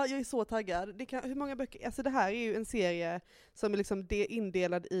jag är så taggad. Hur många böcker? Alltså det här är ju en serie som är liksom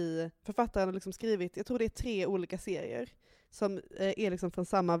indelad i, författaren har liksom skrivit, jag tror det är 3 olika serier som är liksom från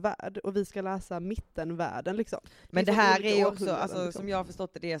samma värld, och vi ska läsa mittenvärlden liksom. Men det här är ju också, alltså, liksom. Som jag har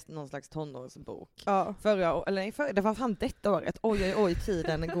förstått det är någon slags tonårsbok. Ja. Det var fan detta året. Oj,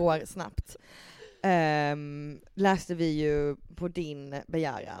 tiden går snabbt. Läste vi ju på din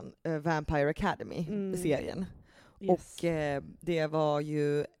begäran Vampire Academy-serien. Yes. Och det var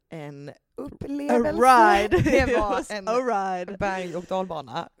ju en upplevelse. Det var en berg- och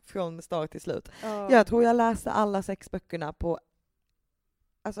dalbana från start till slut. Jag tror jag läste alla 6 böckerna på,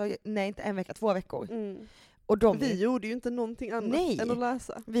 alltså nej, inte en vecka, 2 veckor. Och vi gjorde ju inte någonting annat än att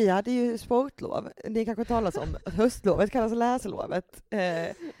läsa. Vi hade ju sportlov. Det kanske talas om höstlovet, kallas läslovet.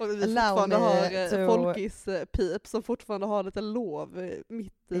 Och vi fortfarande har folkis-pip som fortfarande har lite lov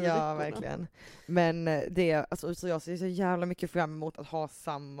mitt i veckorna. Ja, verkligen. Men så jag ser så jävla mycket fram emot att ha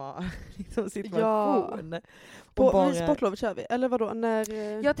samma liksom, situation. Ja. Sportlovet kör vi, eller vadå?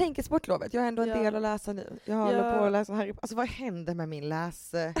 Jag tänker sportlovet, jag har ändå en del att läsa nu. Jag håller på att läsa Harry. Alltså vad händer med min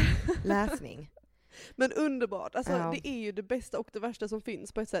läsning? Men underbart, alltså det är ju det bästa och det värsta som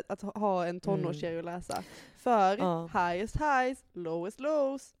finns på ett sätt, att ha en tonårsserie att läsa. För highest highs, lowest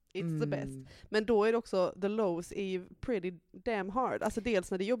lows, it's the best. Men då är det också, the lows är ju pretty damn hard. Alltså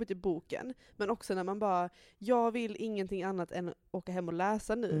dels när det är jobbigt i boken, men också när man bara, jag vill ingenting annat än åka hem och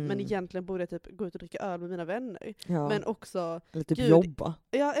läsa nu, men egentligen borde jag typ gå ut och dricka öl med mina vänner. Ja. Men också eller typ jobba.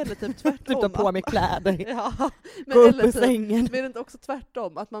 Ja, eller typ tvärtom. Typ ta på mig kläder. Ja, men gå upp ur sängen. Men det är inte också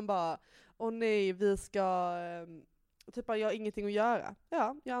tvärtom, att man bara, åh nej, vi ska typ jag har ingenting att göra.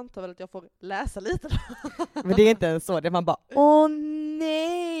 Ja, jag antar väl att jag får läsa lite då. Men det är inte ens så, det är man bara, åh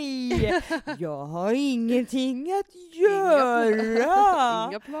nej, jag har ingenting att göra.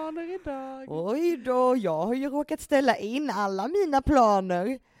 Inga planer idag. Oj då, jag har ju råkat ställa in alla mina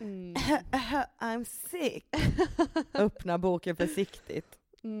planer. I'm sick. Öppna boken försiktigt.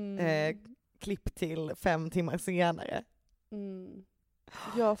 Klipp till 5 timmar senare.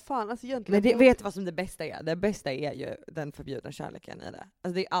 Ja, fan, alltså egentligen... Men vet du vad som det bästa är? Det bästa är ju den förbjudna kärleken i det.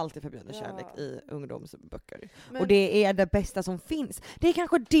 Alltså det är alltid förbjuden kärlek i ungdomsböcker. Och det är det bästa som finns. Det är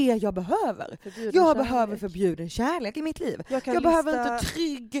kanske det jag behöver. Jag behöver förbjuden kärlek i mitt liv. Jag behöver inte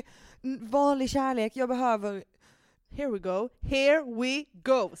trygg, vanlig kärlek. Jag behöver... Here we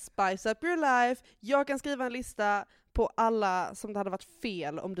go. Spice up your life. Jag kan skriva en lista på alla som det hade varit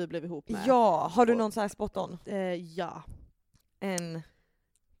fel om du blev ihop med. Ja, har du någon sån här spot on? Ja. En...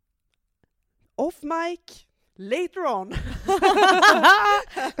 Off mic, later on.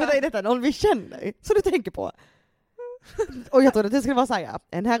 Vänta, är detta någon vi känner? Så du tänker på? Och jag trodde att det skulle vara så här,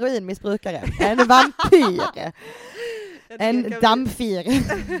 en heroinmissbrukare, en vampyr, en dammfyr.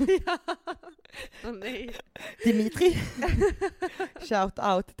 Nej. Dimitri. Shout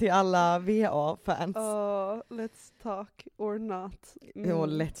out till alla VA-fans. Let's talk or not. Jo,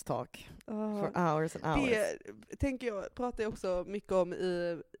 let's talk. For hours and hours. Det tänker jag, pratar jag också mycket om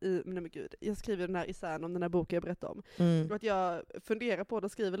nej men gud, jag skriver den här isän om den här boken jag berättade om. Och att jag funderar på det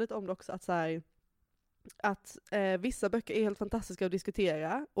och skriver lite om det också, att så här, att vissa böcker är helt fantastiska att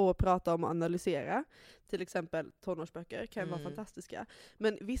diskutera och prata om och analysera. Till exempel tonårsböcker kan vara fantastiska.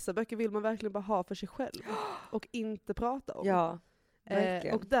 Men vissa böcker vill man verkligen bara ha för sig själv och inte prata om. Ja,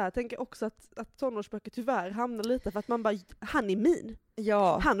 verkligen. Och där tänker jag också att tonårsböcker tyvärr hamnar lite för att man bara, han är min.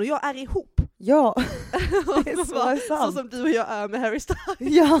 Ja. Han och jag är ihop. Ja, det är så sant. Så som du och jag är med Harry Styles.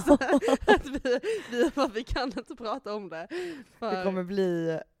 Ja. Att vi kan inte prata om det. Det kommer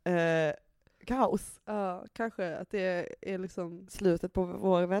bli kaos. Ja, kanske att det är liksom Slutet på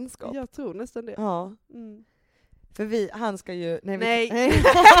vår vänskap. Jag tror nästan det. Ja. För han ska ju... Nej, nej,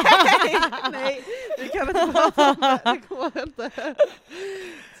 vi kan inte prata om det. Det går inte.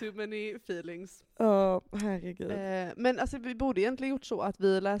 Too many feelings. Herregud. Men alltså vi borde egentligen gjort så att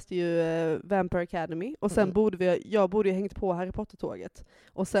vi läste ju Vampire Academy och sen jag borde ju hängt på Harry Potter-tåget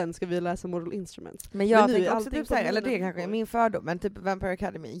och sen ska vi läsa Mortal Instruments. Men jag tänker också typ såhär, eller det kanske är min fördom, men typ Vampire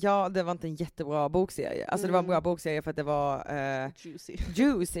Academy, ja det var inte en jättebra bokserie. Alltså det var en bra bokserie för att det var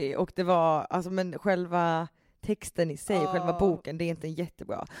juicy och det var, alltså men själva texten i sig, själva boken, det är inte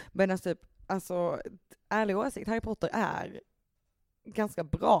jättebra. Men alltså, typ, alltså ärlig åsikt, Harry Potter är ganska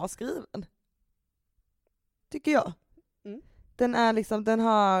bra skriven. Tycker jag. Den är liksom, den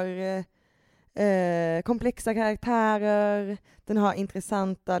har komplexa karaktärer, den har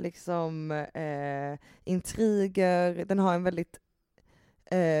intressanta liksom intriger, den har en väldigt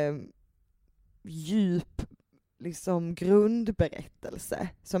djup liksom grundberättelse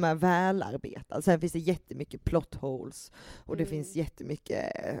som är välarbetad. Sen finns det jättemycket plot holes och det finns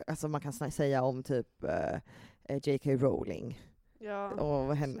jättemycket, alltså man kan säga om typ J.K. Rowling. Ja.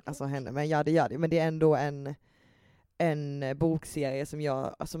 Och henne, men ja det gör det. Men det är ändå en bokserie som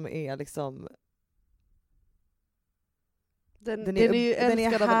är liksom den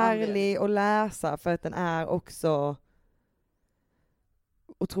är härlig att läsa för att den är också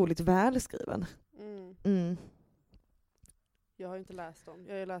otroligt välskriven. Jag har inte läst dem.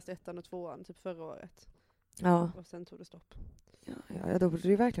 Jag har läst 1:an och 2:an typ förra året. Ja. Och sen tog det stopp. Ja, då borde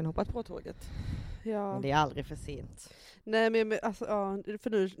du verkligen hoppat på tåget. Ja. Men det är aldrig för sent. Nej men alltså,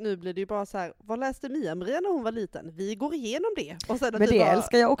 för nu blir det ju bara så här. Vad läste Maria när hon var liten? Vi går igenom det. Och sen men det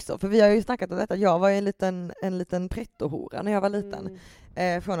älskar jag också, för vi har ju snackat om detta. Jag var ju en liten prettohora när jag var liten.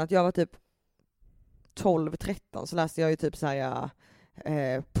 Från att jag var typ 12-13 så läste jag ju typ så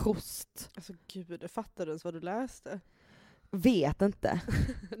här Proust. Alltså gud, fattar du ens vad du läste? Vet inte.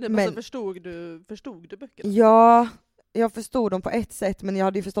 Nej, men alltså, förstod du böckerna? Ja, jag förstod dem på ett sätt, men jag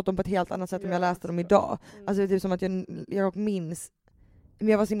hade ju förstått dem på ett helt annat sätt om jag läste dem idag. Alltså det är typ som att jag minns, men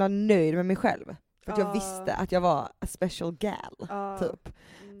jag var så himla nöjd med mig själv. För att jag visste att jag var a special gal, typ.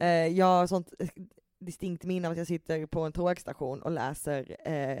 Jag har sånt distinkt minne av att jag sitter på en tågstation och läser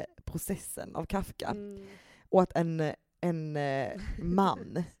Processen av Kafka. Och att en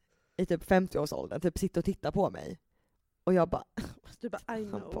man i typ 50-årsåldern typ sitter och tittar på mig. Och jag bara... Du bara, I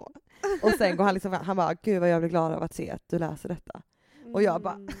know. Och sen går han liksom, han bara, gud vad jag blir glad av att se att du läser detta. Och jag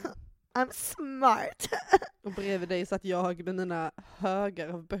bara, I'm smart. Och bredvid dig satt jag med mina högar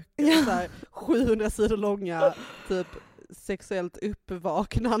av böcker, så här 700 sidor långa, typ sexuellt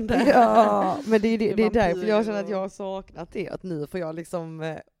uppvaknande. Ja, men det är därför jag känner att jag har saknat det. Att nu får jag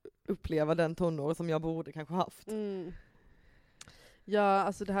liksom uppleva den tonår som jag borde kanske haft. Ja,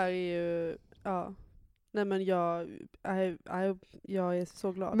 alltså det här är ju, ja. Nej men jag är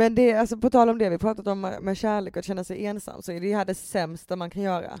så glad. Men det, alltså på tal om det vi pratat om med kärlek och att känna sig ensam, så är det här det sämsta man kan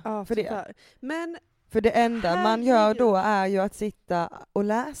göra för det. Men för det enda man gör då är ju att sitta och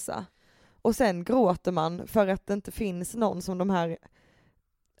läsa. Och sen gråter man för att det inte finns någon som de här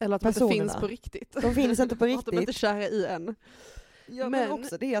eller att personerna. Det finns på riktigt. De finns inte på riktigt. Att de inte kära i en. Ja, men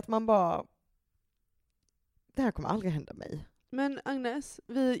också det att man bara, det här kommer aldrig hända mig. Men Agnes,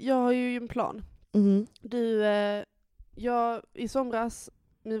 jag har ju en plan. Jag i somras,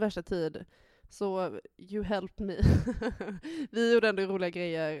 min värsta tid, så you help me. Vi gjorde ändå roliga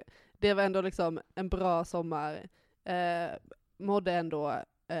grejer. Det var ändå liksom en bra sommar. Mådde ändå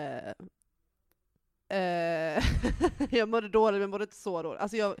jag mådde dåligt, men mådde inte så dåligt.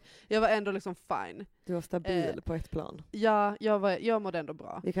 Alltså jag var ändå liksom fine. Du var stabil på ett plan. Ja, jag mådde ändå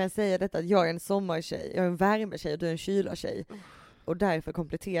bra. Vi kan säga detta, att jag är en sommartjej, jag är en värmetjej och du är en kylartjej. Och därför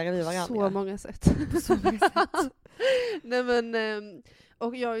kompletterar vi varandra. Så många sätt. Så många sätt. Nej men,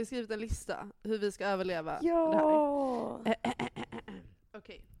 och jag har ju skrivit en lista hur vi ska överleva det här.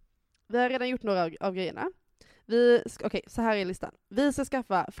 Okej. Vi har redan gjort några av grejerna. Okej, så här är listan. Vi ska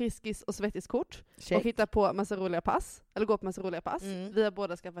skaffa Friskis och Svettiskort. Check. Och hitta på massa roliga pass. Eller gå på massa roliga pass. Mm. Vi har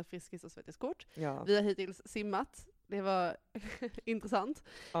båda skaffat Friskis och Svettiskort. Ja. Vi har hittills simmat. Det var intressant.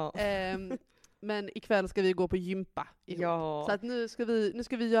 Ja. Men ikväll ska vi gå på gympa ihop. Ja. Så att nu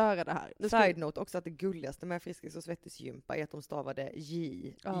ska vi göra det här. Side note också att det gulligaste med Friskis och Svettisgympa är att de stavade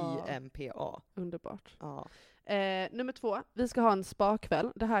J-Y-M-P-A. Underbart. Ja. Nummer 2. Vi ska ha en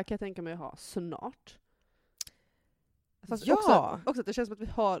spakväll. Det här kan jag tänka mig att ha snart. Fast Ja! också att det känns som att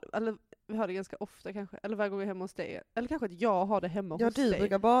vi har det ganska ofta kanske. Eller varje gång jag är hemma hos dig. Eller kanske att jag har det hemma hos dig. Ja, du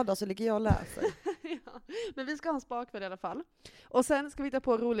brukar bada så ligger jag och läser. Ja. Men vi ska ha en spakväll i alla fall. Och sen ska vi hitta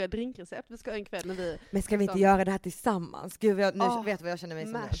på roliga drinkrecept. Vi ska ha en kväll när vi... Men ska vi inte göra det här tillsammans? Gud, nu vet du vad jag känner mig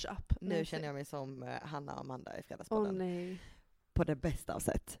som nu? Mashup. Nu känner jag mig som Hanna och Amanda i Fredagspodden. nej. På det bästa av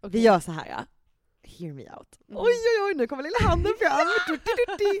sätt. Okay. Vi gör så här, ja. Hear me out. Mm. Oj, nu kommer lilla handen fram.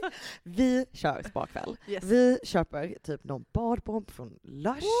 Vi kör spakväll. Yes. Vi köper typ någon badbomb från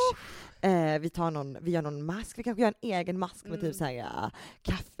Lush. Vi gör någon mask. Vi kanske gör en egen mask med typ så här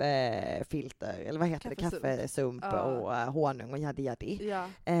kaffefilter, eller vad heter kaffesump och honung och jadi. Ja.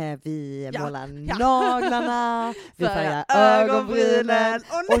 Vi målar naglarna, vi färgar ögonbrynen.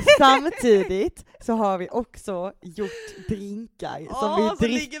 Och samtidigt så har vi också gjort drinkar som vi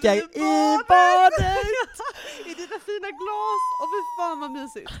dricker i badet. I dina fina glas. Och fy fan vad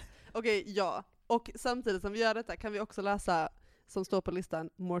mysigt. Okej, ja. Och samtidigt som vi gör detta kan vi också läsa, som står på listan,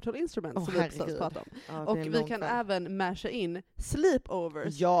 Mortal Instruments som vi också pratar om. Ja, och vi kan även masha in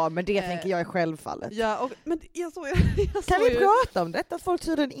sleepovers. Ja, men det tänker jag är självfallet. Ja, men jag såg kan vi prata om detta? Att folk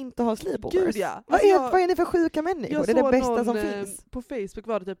tydligen inte har sleepovers? Gud, ja. Vad är ni för sjuka människor? Det är det bästa som finns. På Facebook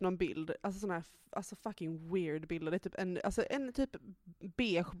var det typ någon bild, alltså sån här fucking weird bilder. Det är typ en typ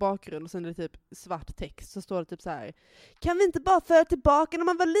beige bakgrund och sen är det typ svart text. Så står det typ så här: kan vi inte bara föra tillbaka när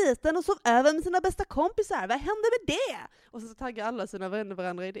man var liten och sov över med sina bästa kompisar? Vad hände med det? Och så taggar alla sina vänner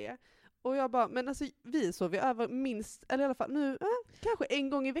varandra i det. Och jag bara, men alltså vi sover över minst, eller i alla fall nu, kanske en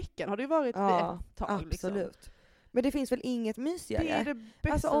gång i veckan har det ju varit ett tag. Absolut. Liksom. Men det finns väl inget mysigare? Det är det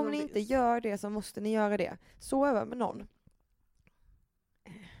bästa. Alltså om ni inte gör det så måste ni göra det. Sov över med någon.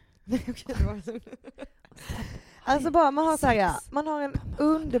 Alltså bara man har så här, man har en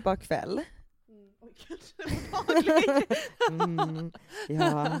underbar kväll.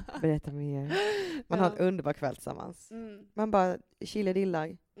 Ja, berätta mer. Man har en underbar kväll tillsammans. Man bara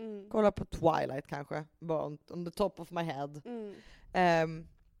chillar, kollar på Twilight kanske, bara on the top of my head.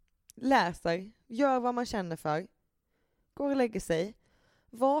 Läser, gör vad man känner för, går och lägger sig,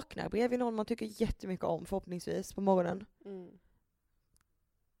 vaknar bredvid någon man tycker jättemycket om förhoppningsvis på morgonen.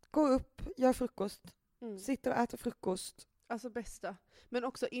 Går upp, gör frukost, sitter och äter frukost. Alltså bästa. Men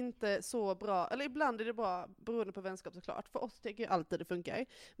också inte så bra, eller ibland är det bra beroende på vänskap såklart. För oss tycker jag alltid det funkar.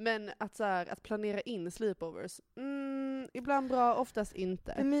 Men att planera in sleepovers, ibland bra, oftast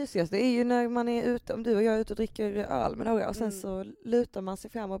inte. Det mysigaste är ju när man är ute, om du och jag är ute och dricker öl med några och sen så lutar man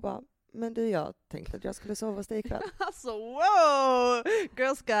sig fram och bara, men du, jag tänkte att jag skulle sova hos dig ikväll. Alltså wow!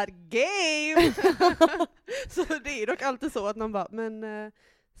 Girls got game! Så det är dock alltid så att man bara, men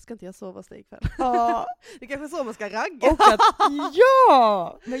ska inte jag sova hos dig ikväll? Ja. Det är kanske så man ska ragga. Och att,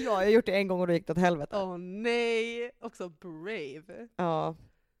 ja! Men jag har gjort det en gång och då gick det åt helvete. Åh nej! Också brave. Ja,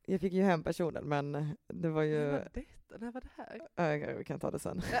 jag fick ju hem personen men det var ju... När var det här? Vi kan ta det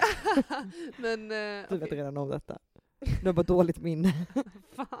sen. Men, du vet redan om detta. Du har bara dåligt minne.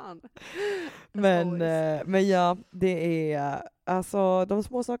 Fan. Men ja, det är alltså de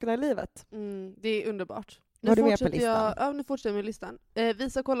små sakerna i livet. Det är underbart. Vad har du med på listan? Nu fortsätter jag med listan. Vi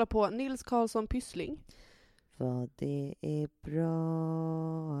ska kolla på Nils Karlsson Pyssling. Vad det är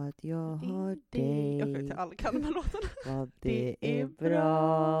bra att jag har dig. Jag kan inte alla kan de här låtarna. Vad det är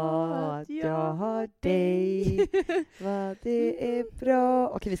bra att jag har dig. Vad det är bra.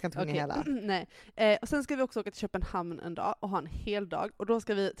 Okej, vi ska inte sjunga hela. Nej. Och sen ska vi också åka till Köpenhamn en dag och ha en hel dag. Och då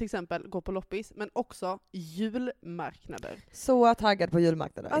ska vi till exempel gå på loppis, men också julmarknader. Så taggad på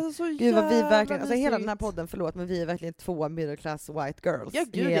julmarknader. Alltså, gud vad vi verkligen, alltså hela den här podden, förlåt, men vi är verkligen 2 middle class white girls. Ja,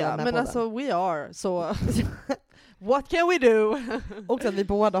 gud ja. Men alltså we are, så what can we do? Och att vi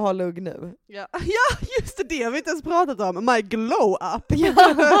båda har lugg nu. Ja, just det har vi inte ens pratat om. My glow up.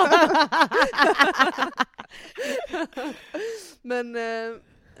 Men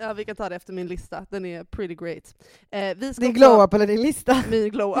ja, vi kan ta det efter min lista. Den är pretty great. Vi ska din glow up eller din lista? Min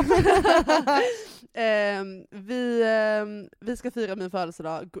glow up. Vi ska fira min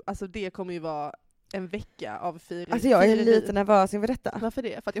födelsedag. Alltså det kommer ju vara en vecka av fireri. Alltså jag är lite nervös inför detta. Varför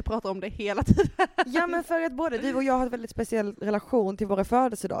det? För att jag pratar om det hela tiden. Ja, men för att både du och jag har en väldigt speciell relation till våra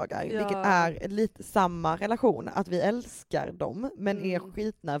födelsedagar, vilket är lite samma relation, att vi älskar dem men är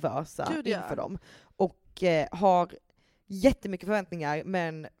skitnervösa inför dem och har jättemycket förväntningar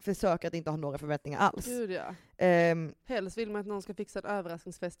men försöker att inte ha några förväntningar alls. Gud ja. Helst vill man att någon ska fixa en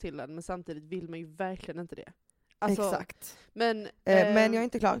överraskningsfest till en, men samtidigt vill man ju verkligen inte det. Alltså, exakt. Men jag är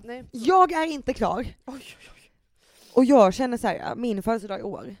inte klar. Nej. Jag är inte klar. Oj. Och jag känner så här, min födelsedag i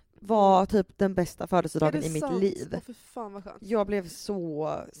år var typ den bästa födelsedagen i mitt liv. För fan vad skönt. Jag blev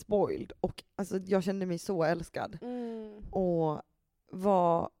så spoiled och alltså, jag kände mig så älskad. Och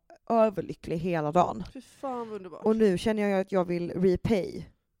var överlycklig hela dagen. Fy fan vad underbart. Och nu känner jag att jag vill repay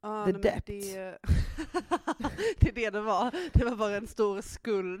the debt. Det är det var. Det var bara en stor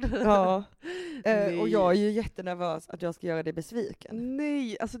skuld. Ja. Och jag är ju jättenervös att jag ska göra dig besviken.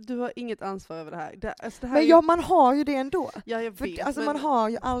 Nej, alltså du har inget ansvar över det här. Det här men ja, man har ju det ändå. Ja, jag vet. Alltså man har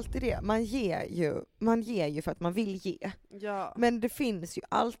ju alltid det. Man ger ju för att man vill ge. Ja. Men det finns ju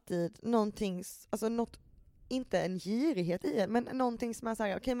alltid någonting, alltså något, inte en girighet i en, men någonting som är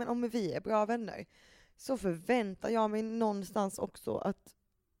såhär, okej, men om vi är bra vänner så förväntar jag mig någonstans också att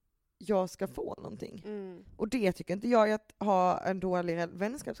jag ska få någonting. Och det tycker inte jag är att ha en dålig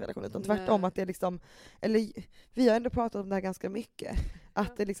vänskapsrelation, utan tvärtom att det är liksom, eller vi har ändå pratat om det här ganska mycket,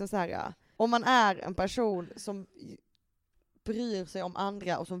 att det är liksom så här, om man är en person som bryr sig om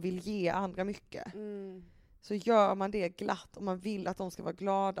andra och som vill ge andra mycket, så gör man det glatt och man vill att de ska vara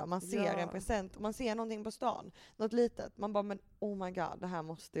glada. Man ser en present och man ser någonting på stan, något litet, man bara, men oh my god, det här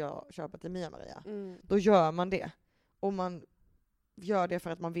måste jag köpa till Mia-Maria. Då gör man det. Och man gör det för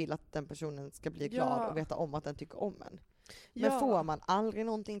att man vill att den personen ska bli glad och veta om att den tycker om en. Men får man aldrig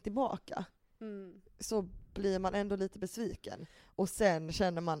någonting tillbaka så blir man ändå lite besviken. Och sen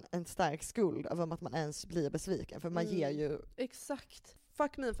känner man en stark skuld över att man ens blir besviken. För man ger ju... Exakt.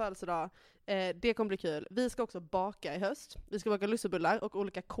 Fuck min födelsedag. Det kommer bli kul. Vi ska också baka i höst. Vi ska baka lussebullar och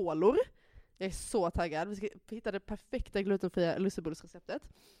olika kolor. Jag är så taggad. Vi ska hitta det perfekta glutenfria lussebullsreceptet.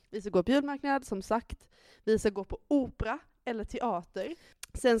 Vi ska gå på julmarknad, som sagt. Vi ska gå på opera eller teater.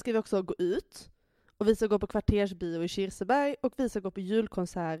 Sen ska vi också gå ut. Och vi ska gå på kvartersbio i Kirseberg. Och vi ska gå på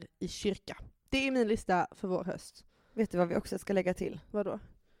julkonsert i kyrka. Det är min lista för vår höst. Vet du vad vi också ska lägga till? Vadå?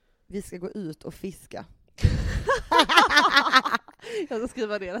 Vi ska gå ut och fiska. Jag ska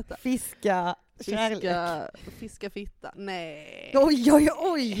skriva ner detta. Fiska kärlek. Fiska fitta. Nej. Oj. Ja.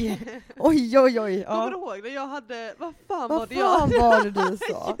 Kommer du ihåg när jag hade... Vad fan var det du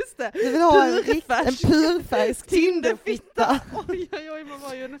sa? Just det. Du vill ha en purfärsk Tinderfitta. Oj, man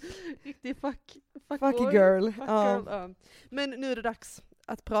var ju en riktig fucky girl. Men nu är det dags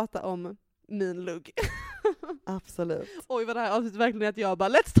att prata om min lugg. Absolut. Oj, vad det här avsnittet verkligen är att jag bara,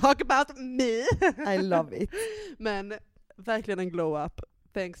 let's talk about me. I love it. Men verkligen en glow up.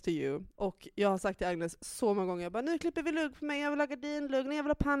 Thanks to you. Och jag har sagt till Agnes så många gånger, jag bara, nu klipper vi lugg på mig, jag vill ha gardinlugg, jag vill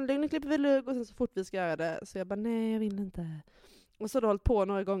ha pannlugg, nu klipper vi lugg. Och sen så fort vi ska göra det, så jag bara, nej jag vill inte. Och så har du hållit på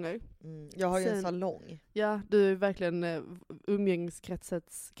några gånger. Jag har ju en salong. Ja, du är verkligen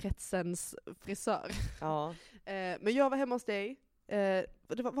umgängeskretsens frisör. Ja. Men jag var hemma hos dig.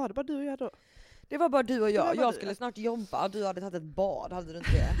 Var det bara du och jag då? Det var bara du och jag. Jag skulle snart jobba. Du hade tagit ett bad, hade du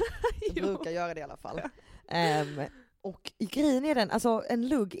inte det? Du brukar göra det i alla fall. Och grejen är den, alltså en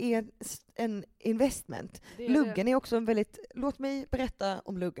lugg är en investment. Luggen är också en väldigt... Låt mig berätta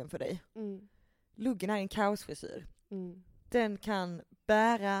om luggen för dig. Luggen är en kaosfrisyr. Den kan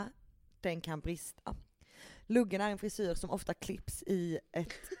bära, den kan brista. Luggen är en frisyr som ofta klipps i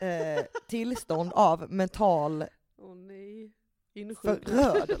ett tillstånd av mental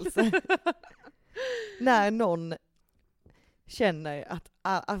förödelse. När någon känner att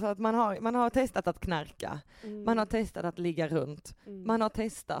man har testat att knarka, man har testat att ligga runt, man har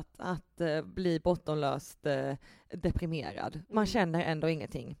testat att bli bottenlöst deprimerad. Man känner ändå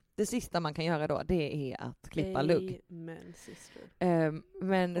ingenting. Det sista man kan göra då, det är att klippa lugg.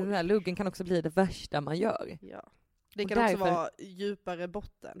 Men den här luggen kan också bli det värsta man gör. Ja. Det kan också vara djupare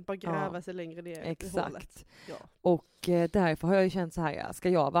botten, bara gräva sig längre ner i hålet. Ja. Och därför har jag ju känt så här, ska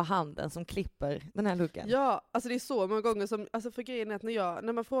jag vara handen som klipper den här luggen? Ja, alltså det är så många gånger som, alltså för grejen är att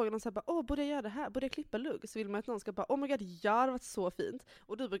när man frågar någon så här, borde jag göra det här? Borde jag klippa lugg? Så vill man att någon ska bara, oh my god, ja, det har varit så fint.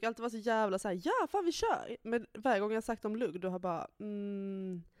 Och du brukar alltid vara så jävla så här, ja, fan vi kör. Men varje gång jag har sagt om lugg, du har bara,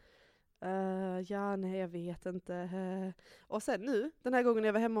 nej jag vet inte. Och sen nu, den här gången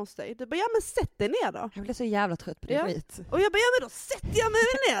jag var hemma hos dig, du bara, ja men sätt dig ner då. Jag blev så jävla trött på det skit. Och jag bara, ja men då sätter jag mig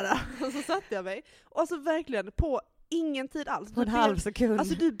ner då. Och så satte jag mig. Och alltså verkligen, på ingen tid alls. På en halv sekund.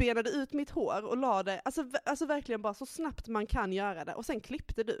 Alltså du benade ut mitt hår och la det, alltså verkligen bara så snabbt man kan göra det. Och sen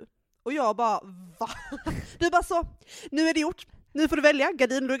klippte du. Och jag bara, va? Du bara så, nu är det gjort. Nu får du välja,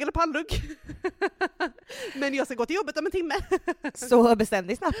 gardinlugg eller palllugg. Men jag ska gå till jobbet om en timme. Så bestämd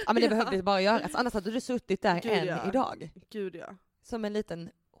dig snabbt. Ja, men det behövde bara göras. Annars hade du suttit där idag. Gud ja. Som en liten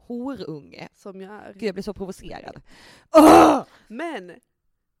horunge. Som jag är. Gud, jag blir så provocerad. Men,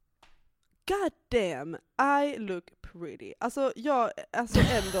 god damn, I look pretty. Alltså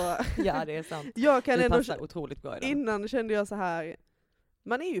ändå. Ja, det är sant. Jag kan det ändå, passar otroligt bra idag. innan kände jag så här,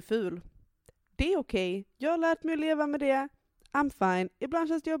 man är ju ful. Det är okej. Jag har lärt mig att leva med det. I'm fine. Ibland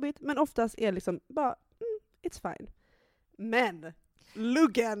känns det jobbigt, men oftast är det liksom bara, it's fine. Men,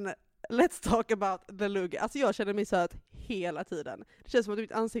 luggen! Let's talk about the lugg. Alltså jag känner mig söt hela tiden. Det känns som att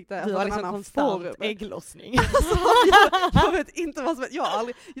mitt ansikte är du har liksom konstant form. ägglossning. Alltså, jag vet inte vad som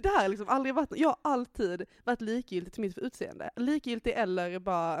är. Det här har liksom aldrig varit, jag har alltid varit likgiltig till mitt utseende. Likgiltig eller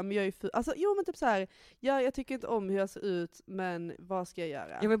bara, men jag är alltså men typ så här, jag tycker inte om hur jag ser ut, men vad ska jag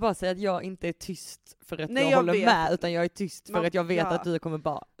göra? Jag vill bara säga att jag inte är tyst för att jag håller med, utan jag är tyst för att jag vet att du kommer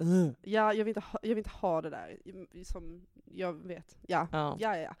bara Ja, jag vill inte ha det där som jag vet. Ja.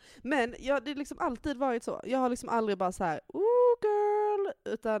 Men det har liksom alltid varit så. Jag har liksom aldrig bara så här, ooh girl,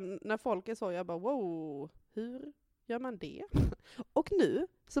 utan när folk är så, jag bara wow, hur gör man det? Och nu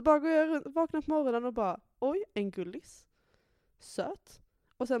så bara går jag runt, vaknar på morgonen och bara, oj, en gullis. Söt.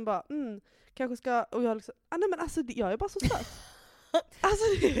 Och sen bara, kanske ska, och jag liksom, nej men alltså jag är bara så söt. Alltså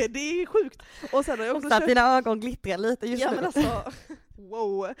det är sjukt. Och sen har jag också köpt... dina ögon glittrar lite just nu. Men alltså,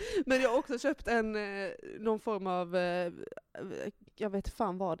 wow. Men jag har också köpt någon form av, jag vet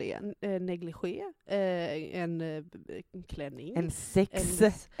fan vad det är, negligé, en klänning.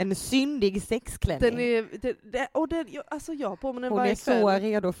 En syndig sexklänning. Alltså jag på mig den hon varje är så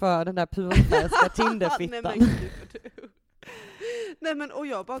redo för den där purfärska Tinderfittan. Nej men och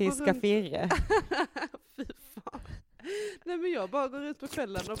jag bara Fiska firre. Fy fan. Nej men jag bara går ut på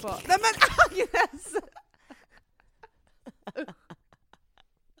kvällen och bara, nej men Agnes!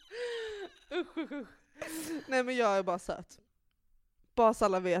 Usch. Nej men jag är bara söt. Bara så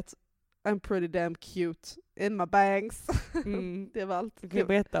alla vet, I'm pretty damn cute in my bangs. Det var allt. Du kan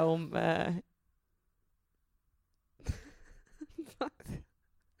berätta om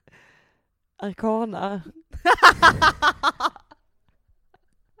Arkana.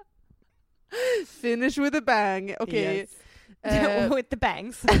 Finish with a bang. Okej. Yes. With the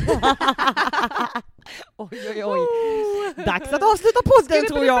bangs. oj. Dags att avsluta podden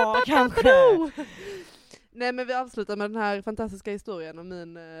tror jag kanske. Nej men vi avslutar med den här fantastiska historien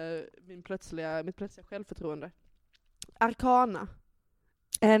om mitt plötsliga självförtroende. Arkana.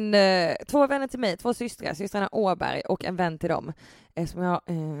 Två vänner till mig, två systrar, systrarna Åberg och en vän till dem. Som jag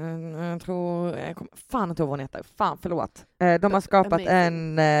tror, fan inte ihåg vad hon heter, förlåt. De har skapat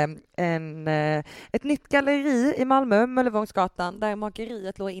ett nytt galleri i Malmö, Möllevångsgatan, där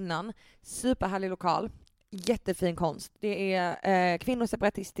makeriet låg innan. Superhärlig lokal, jättefin konst. Det är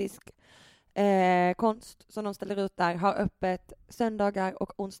kvinnoseparatistisk konst som de ställer ut där, har öppet söndagar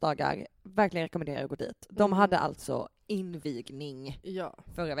och onsdagar. Verkligen rekommenderar att gå dit. De hade alltså invigning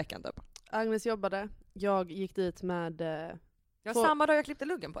förra veckan typ. Agnes jobbade, jag gick dit med... samma dag jag klippte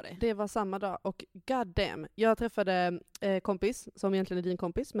luggen på dig. Det var samma dag och god damn. Jag träffade kompis, som egentligen är din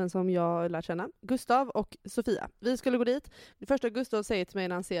kompis, men som jag lärt känna. Gustav och Sofia. Vi skulle gå dit. Det första Gustav säger till mig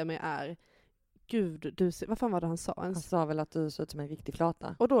när han ser mig är, gud, du ser... Vad fan var det han sa? Han sa väl att du såg ut som en riktig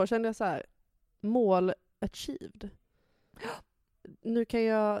flata. Och då kände jag så här, mål achieved. Nu kan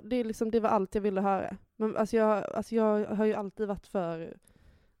jag, det var allt jag ville höra. Men jag har ju alltid varit för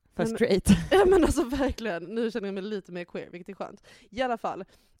straight. Ja men alltså verkligen, nu känner jag mig lite mer queer, vilket är skönt. I alla fall.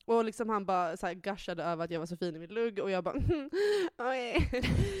 Och liksom han bara så här gushade över att jag var så fin i mitt lugg och jag bara oj.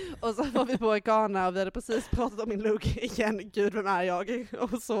 Och så var vi på Arkana och vi hade precis pratat om min lugg igen. Gud, vem är jag?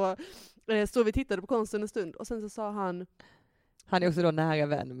 Och så vi tittade på konsten en stund och sen så sa han är också då nära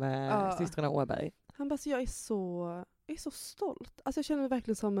vän med systrarna Åberg. Han bara, så jag är så stolt. Alltså jag känner mig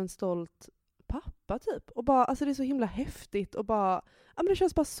verkligen som en stolt pappa typ. Och bara, alltså det är så himla häftigt och bara, men det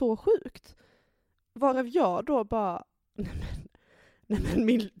känns bara så sjukt. Varav jag då bara, nej men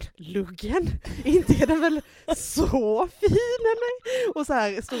min luggen, inte är den väl så fin eller? Och så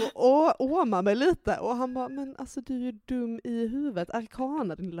här står och åmar mig lite och han bara, men alltså du är dum i huvudet.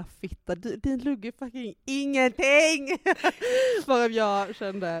 Arkana, din lilla fitta, din lugg är fucking ingenting. Varav jag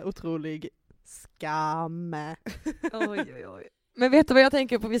kände otrolig skam. Oj. Men vet du vad jag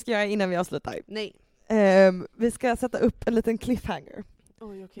tänker på vi ska göra innan vi avslutar? Nej. Vi ska sätta upp en liten cliffhanger.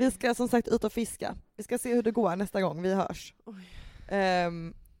 Okay. Vi ska som sagt ut och fiska. Vi ska se hur det går nästa gång vi hörs.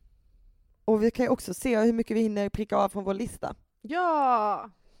 Och vi kan ju också se hur mycket vi hinner pricka av från vår lista. Ja!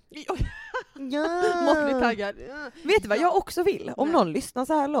 Måste bli taggad. Vet du vad jag också vill? Om någon lyssnar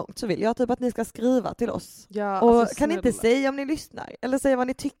så här långt så vill jag typ att ni ska skriva till oss. Ja, Och alltså, kan ni inte snälla. säga om ni lyssnar? Eller säga vad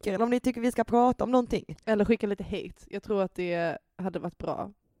ni tycker, eller om ni tycker vi ska prata om någonting. Eller skicka lite hate. Jag tror att det hade varit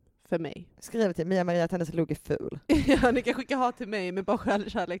bra för mig. Skriv till Mia Maria att hennes lugg är ful. Ja, ni kan skicka hat till mig men bara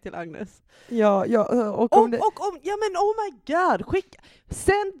kärlek till Agnes. Ja, och om det... Ja men oh my god, skicka.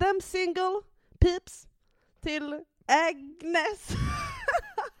 Send them single pips till Agnes.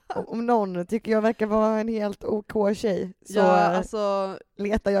 Om någon tycker jag verkar vara en helt OK tjej så Ja, alltså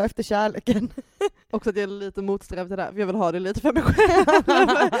letar jag efter kärleken. också att jag är lite motsträv till det där, för jag vill ha det lite för mig själv.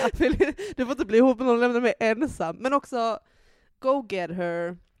 Du får inte bli ihop med någon och lämna mig ensam. Men också, go get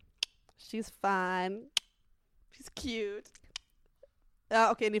her. She's fine. She's cute.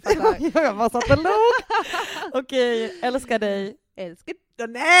 Ja okej, ni fattar. Jag bara satt och låg. Okej, älskar dig. Älskar dig.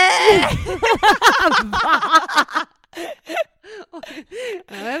 Nej!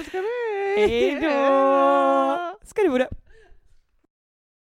 Jag älskar dig. Hejdå! Ska du det?